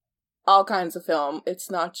do all kinds of film. It's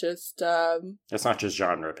not just... it's not just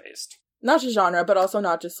genre-based. Not just genre, but also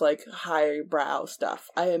not just, like, highbrow stuff.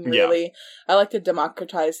 I am really... I like to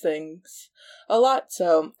democratize things a lot,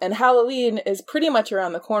 so... And Halloween is pretty much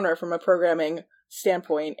around the corner from a programming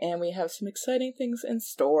standpoint, and we have some exciting things in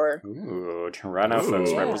store. Ooh, Toronto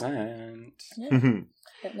folks represent. Yeah.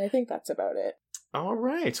 And I think that's about it. All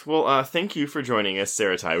right. Well, thank you for joining us,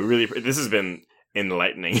 Sarah-Tai. This has been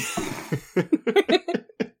enlightening.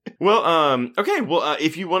 Well, okay. Well,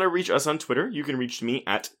 if you want to reach us on Twitter, you can reach me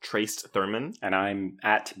at Traced Thurman. And I'm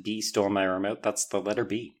at B Stole My Remote. That's the letter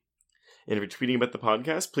B. And if you're tweeting about the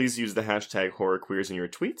podcast, please use the hashtag HorrorQueers in your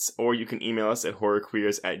tweets, or you can email us at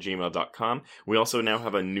horrorqueers@gmail.com. We also now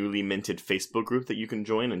have a newly minted Facebook group that you can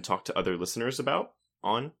join and talk to other listeners about.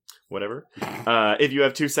 On whatever. If you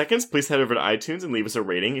have 2 seconds, please head over to iTunes and leave us a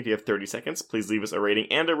rating. If you have 30 seconds, please leave us a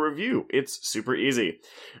rating and a review. It's super easy.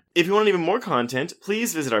 If you want even more content,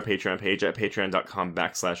 please visit our Patreon page at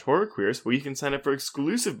patreon.com/horrorqueers, where you can sign up for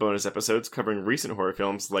exclusive bonus episodes covering recent horror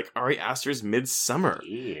films like Ari Aster's Midsummer.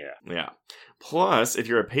 Yeah. Plus, if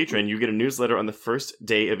you're a patron, you get a newsletter on the first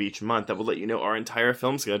day of each month that will let you know our entire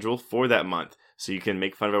film schedule for that month, so you can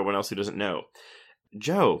make fun of everyone else who doesn't know.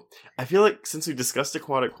 Joe, I feel like since we discussed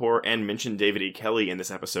aquatic horror and mentioned David E. Kelly in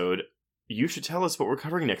this episode, you should tell us what we're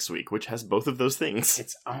covering next week, which has both of those things.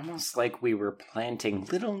 It's almost like we were planting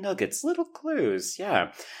little nuggets, little clues.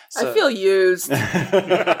 Yeah. So... I feel used.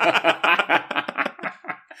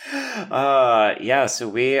 So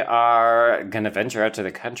we are going to venture out to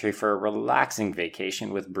the country for a relaxing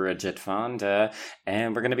vacation with Bridget Fonda,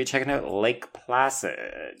 and we're going to be checking out Lake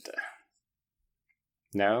Placid.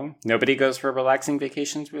 No? Nobody goes for relaxing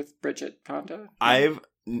vacations with Bridget Fonda? I've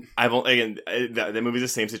again, the movie's the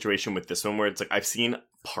same situation with this one, where it's like, I've seen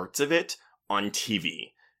parts of it on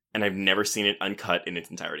TV, and I've never seen it uncut in its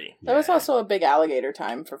entirety. That was also a big alligator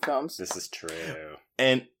time for films. This is true.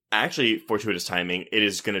 And actually, fortuitous timing, it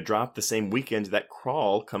is going to drop the same weekend that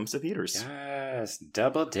Crawl comes to theaters. Yes,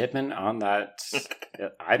 double dipping on that.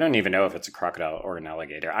 I don't even know if it's a crocodile or an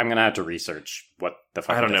alligator. I'm going to have to research what the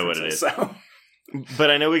fuck I don't know what it is. So.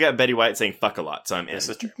 But I know we got Betty White saying fuck a lot, so I'm in. This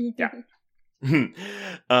is true. Yeah.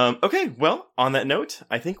 Okay, well, on that note,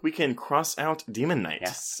 I think we can cross out Demon Knight.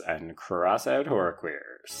 Yes, and cross out horror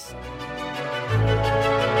queers.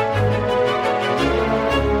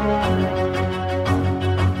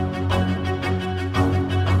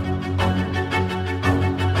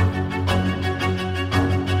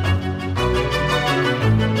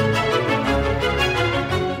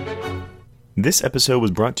 This episode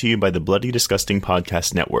was brought to you by the Bloody Disgusting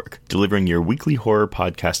Podcast Network, delivering your weekly horror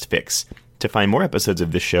podcast fix. To find more episodes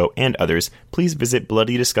of this show and others, please visit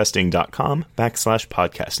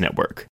bloodydisgusting.com/podcast network.